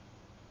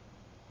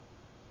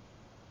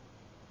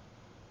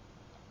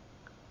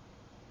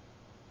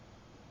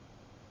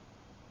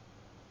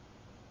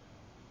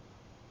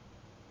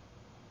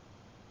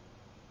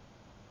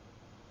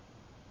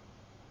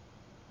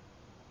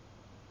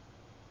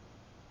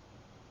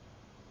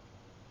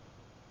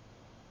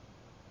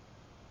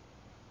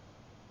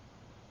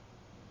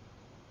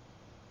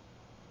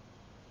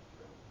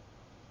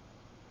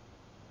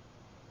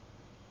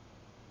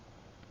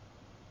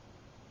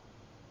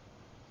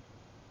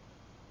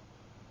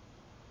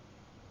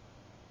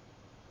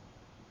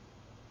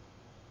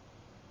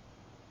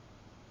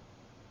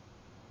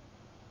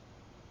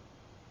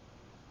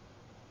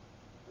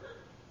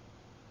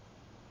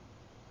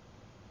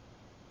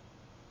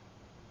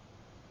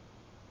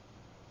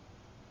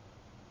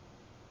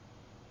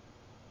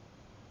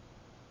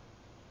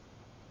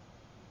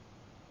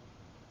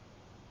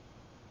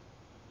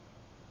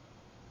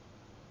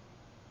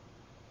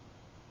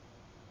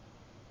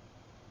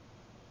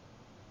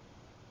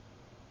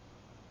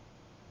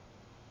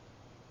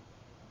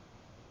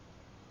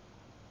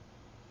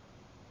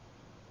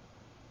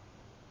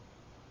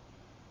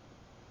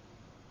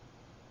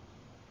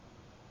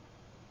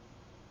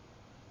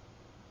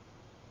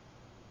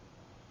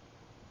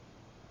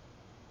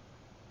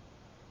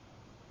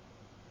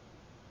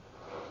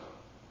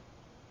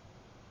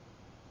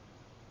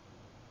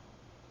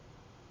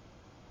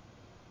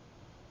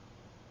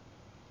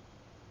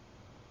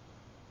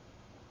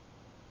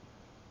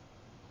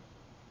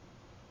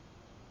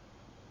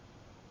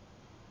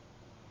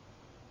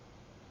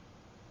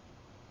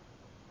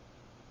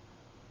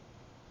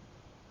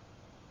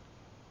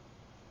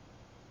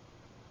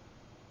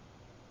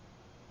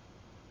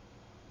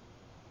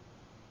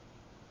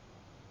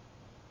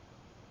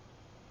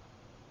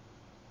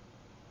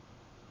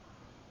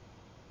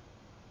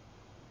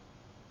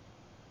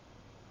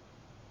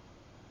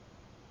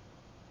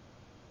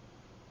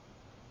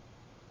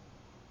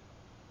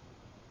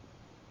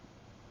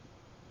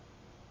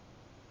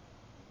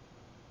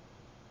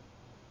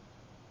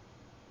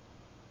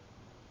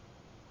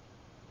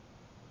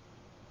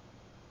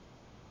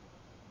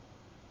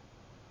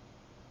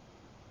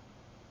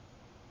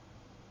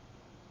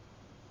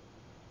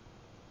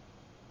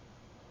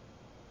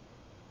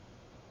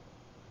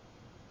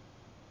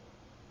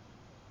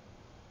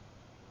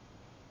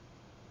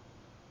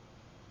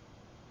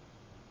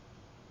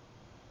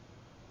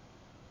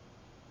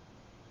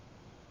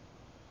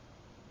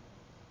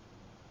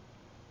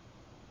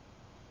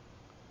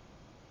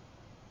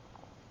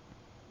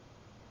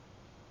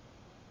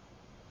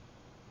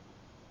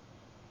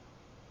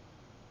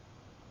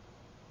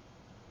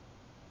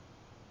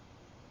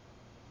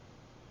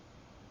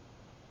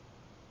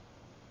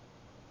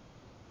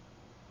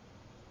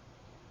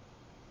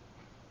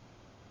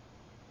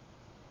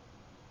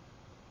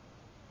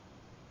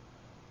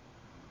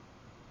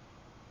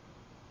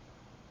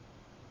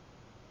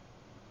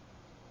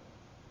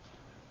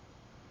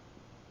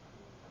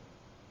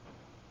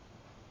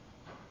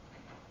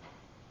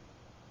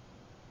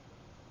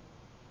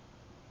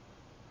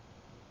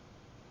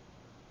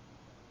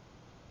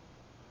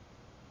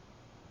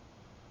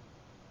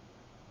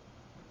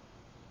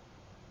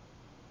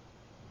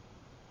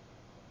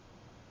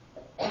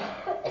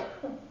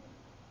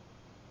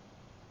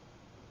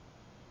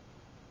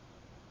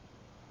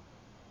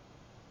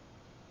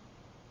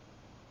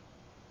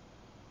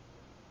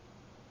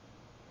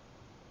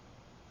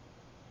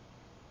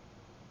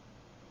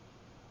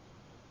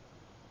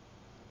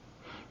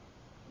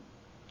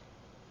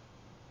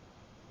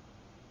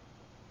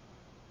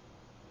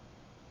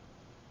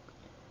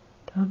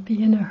 Don't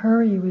be in a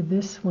hurry with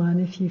this one.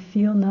 If you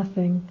feel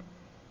nothing,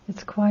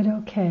 it's quite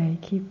okay.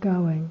 Keep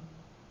going.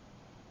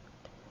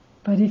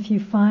 But if you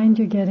find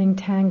you're getting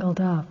tangled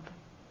up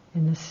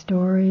in the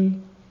story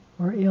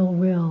or ill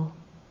will,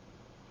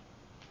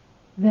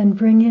 then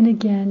bring in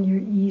again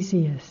your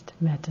easiest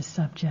metta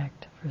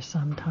subject for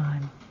some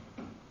time.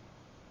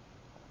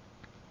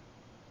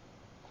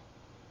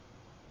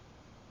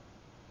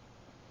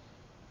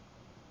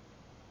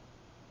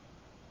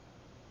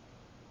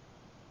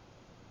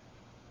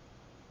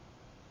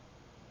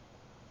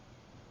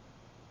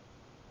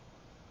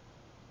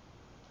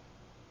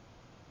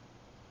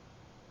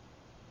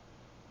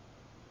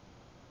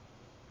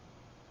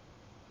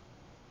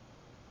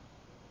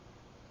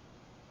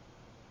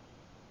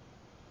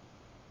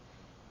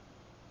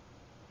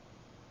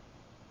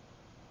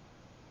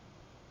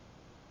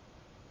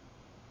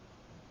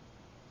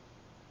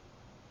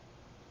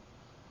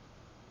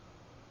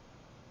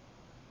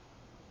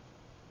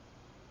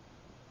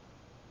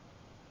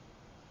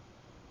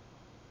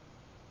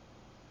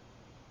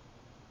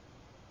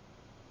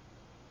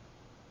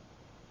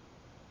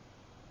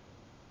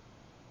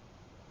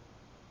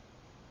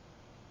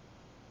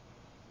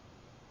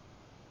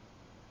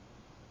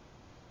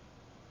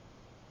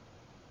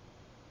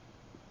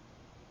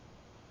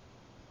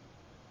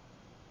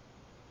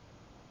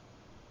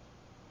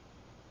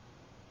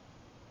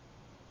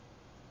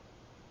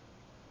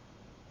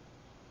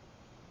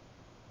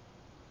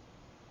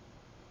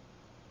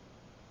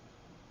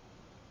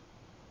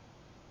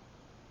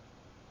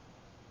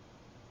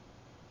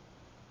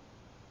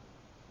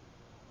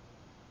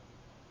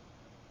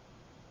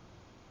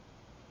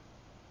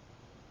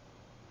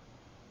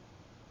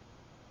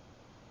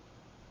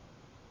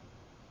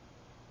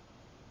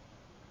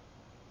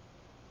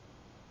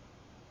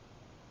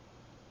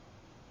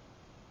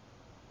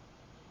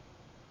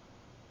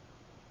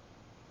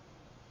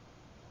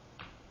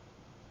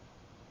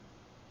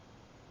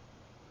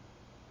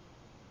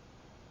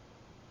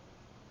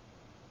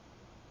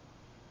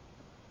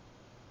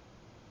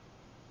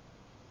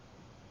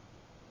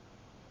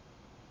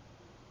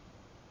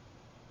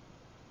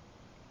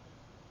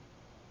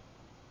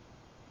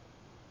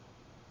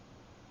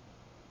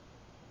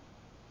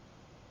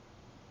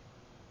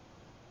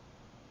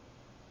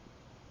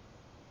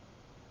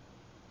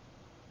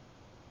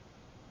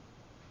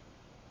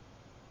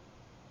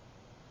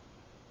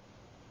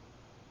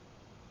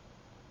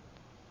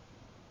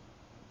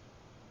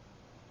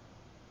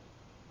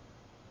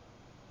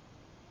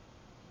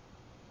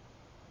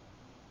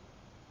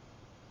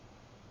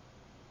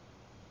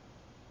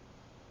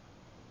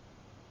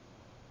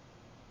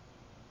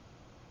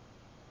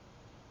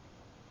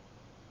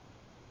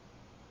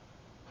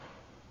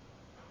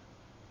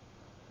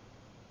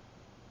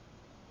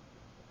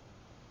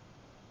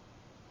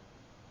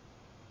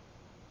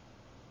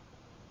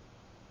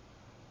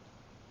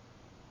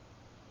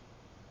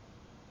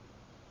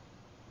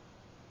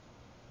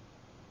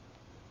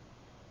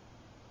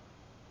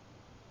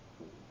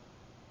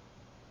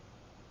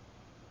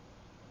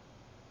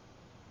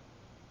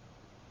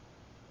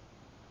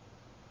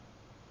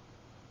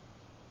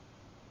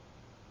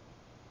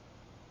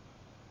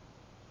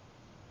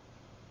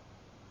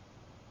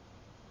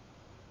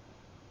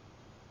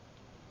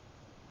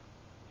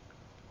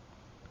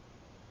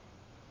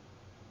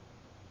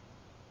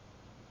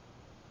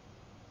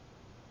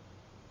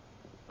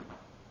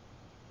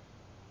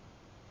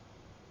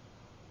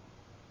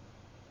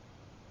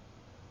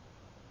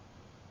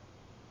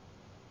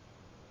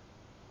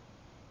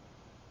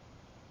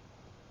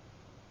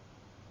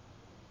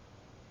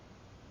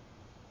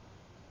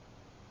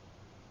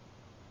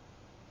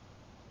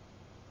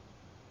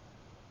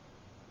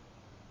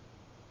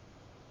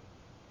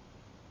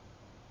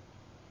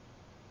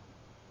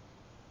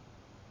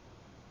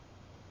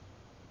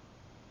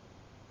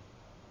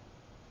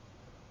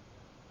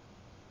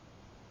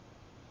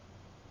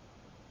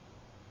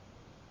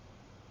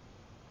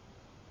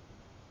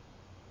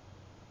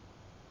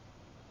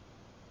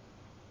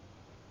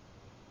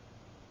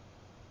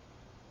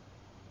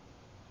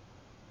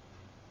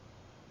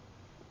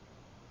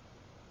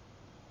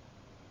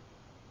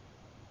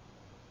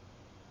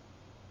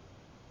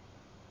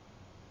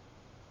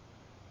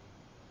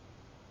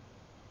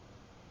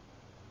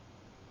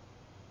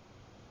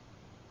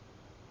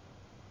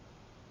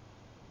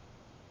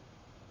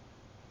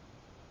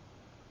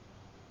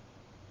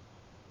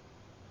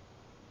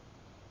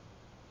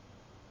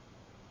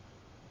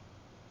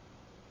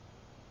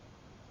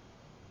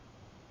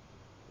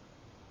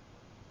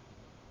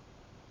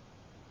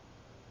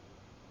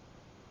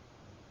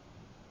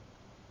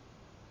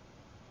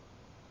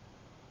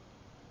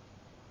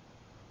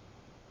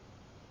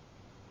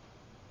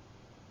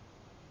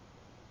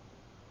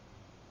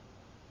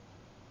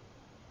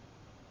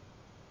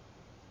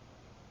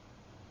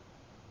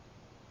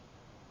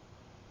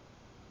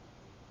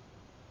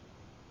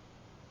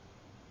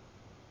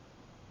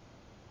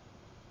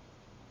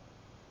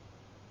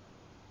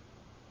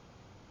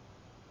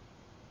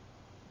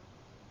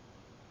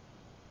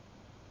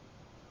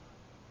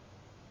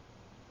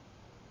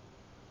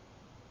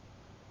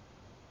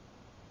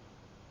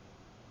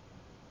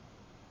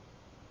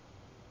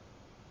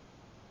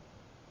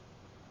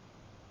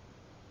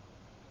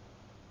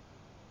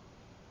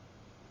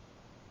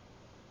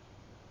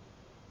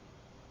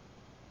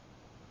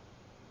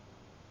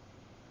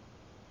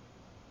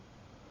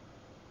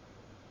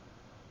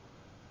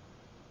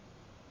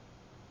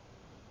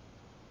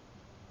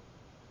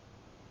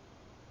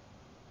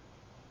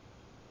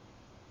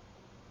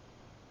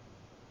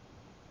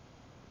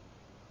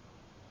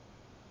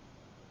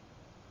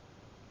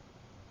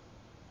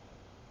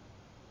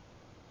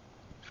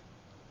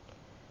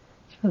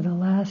 for the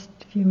last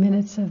few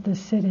minutes of the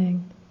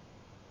sitting,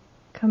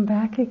 come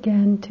back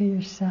again to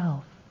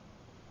yourself.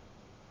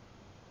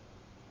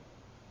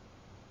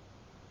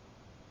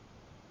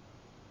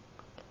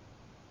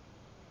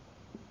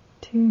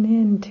 Tune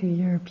in to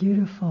your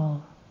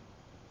beautiful,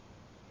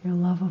 your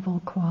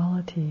lovable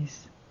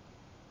qualities,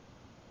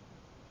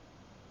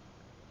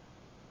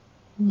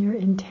 and your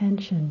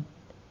intention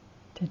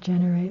to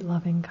generate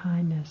loving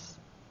kindness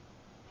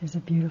is a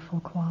beautiful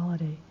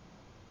quality.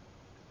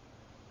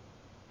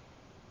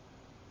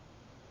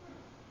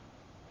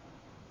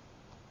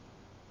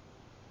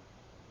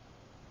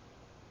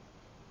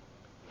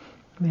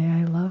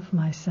 May I love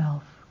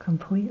myself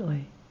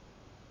completely.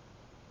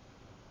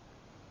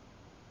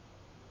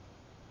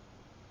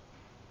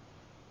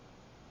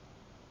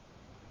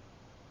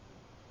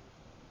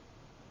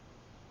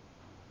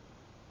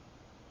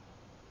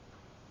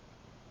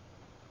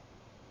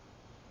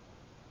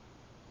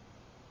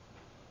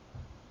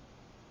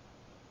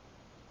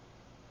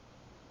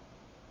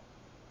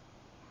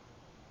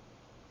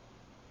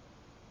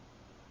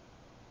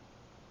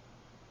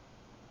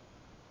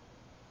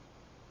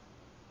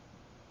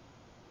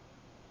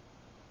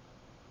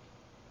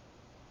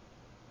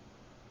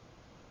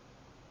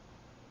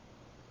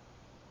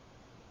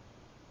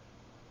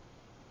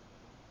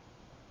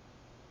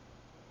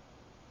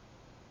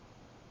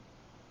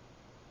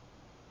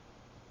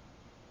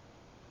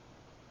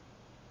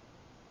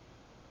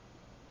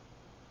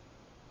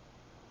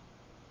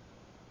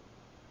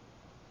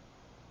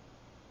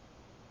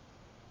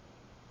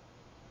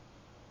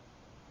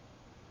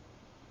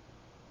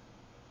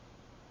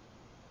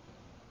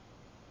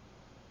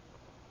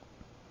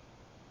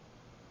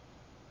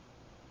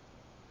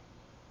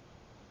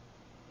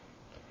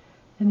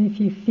 And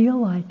if you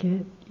feel like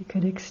it, you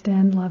could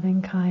extend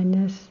loving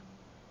kindness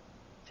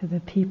to the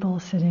people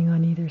sitting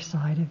on either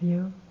side of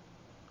you,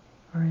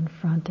 or in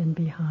front and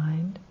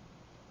behind.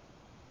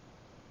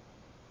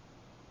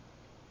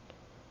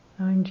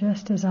 Knowing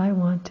just as I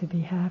want to be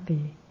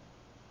happy,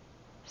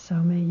 so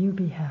may you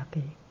be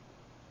happy.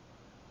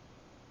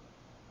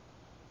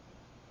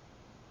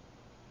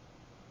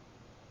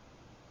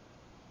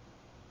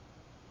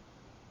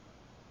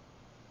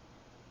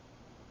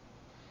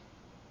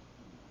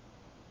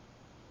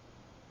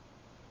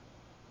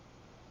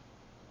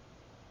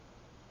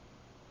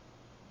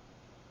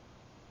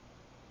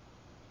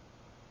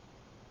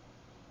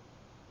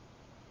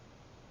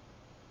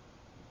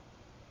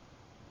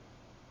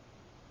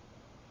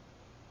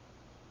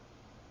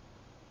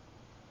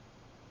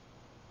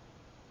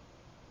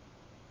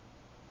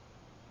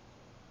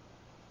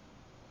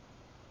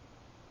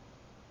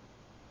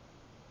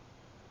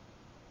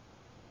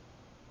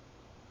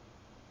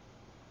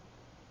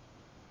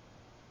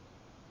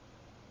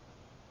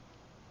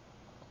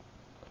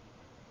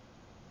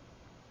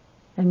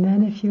 And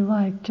then if you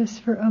like,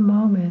 just for a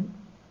moment,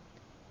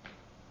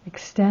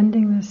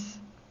 extending this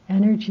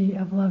energy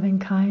of loving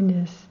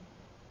kindness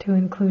to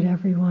include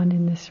everyone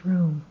in this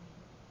room,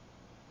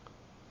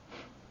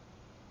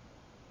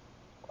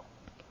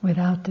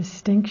 without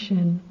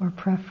distinction or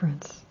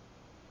preference.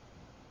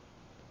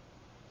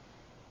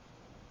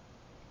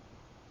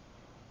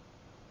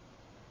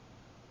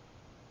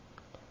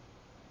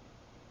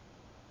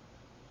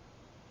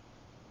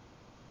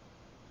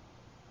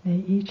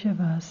 May each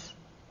of us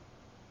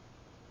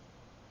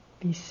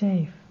be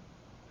safe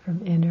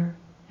from inner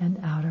and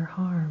outer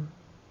harm.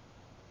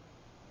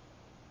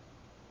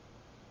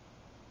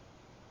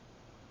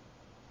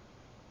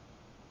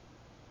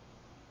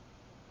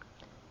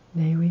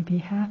 May we be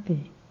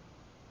happy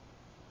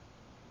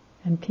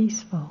and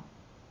peaceful.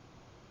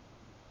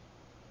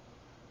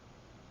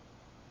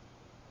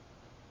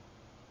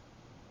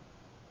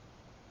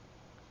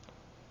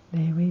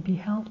 May we be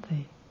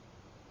healthy.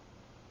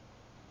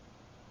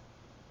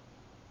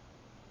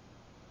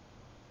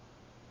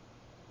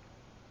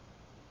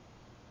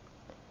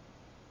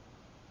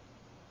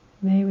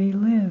 May we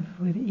live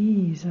with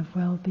ease of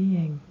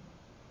well-being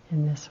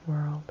in this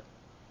world.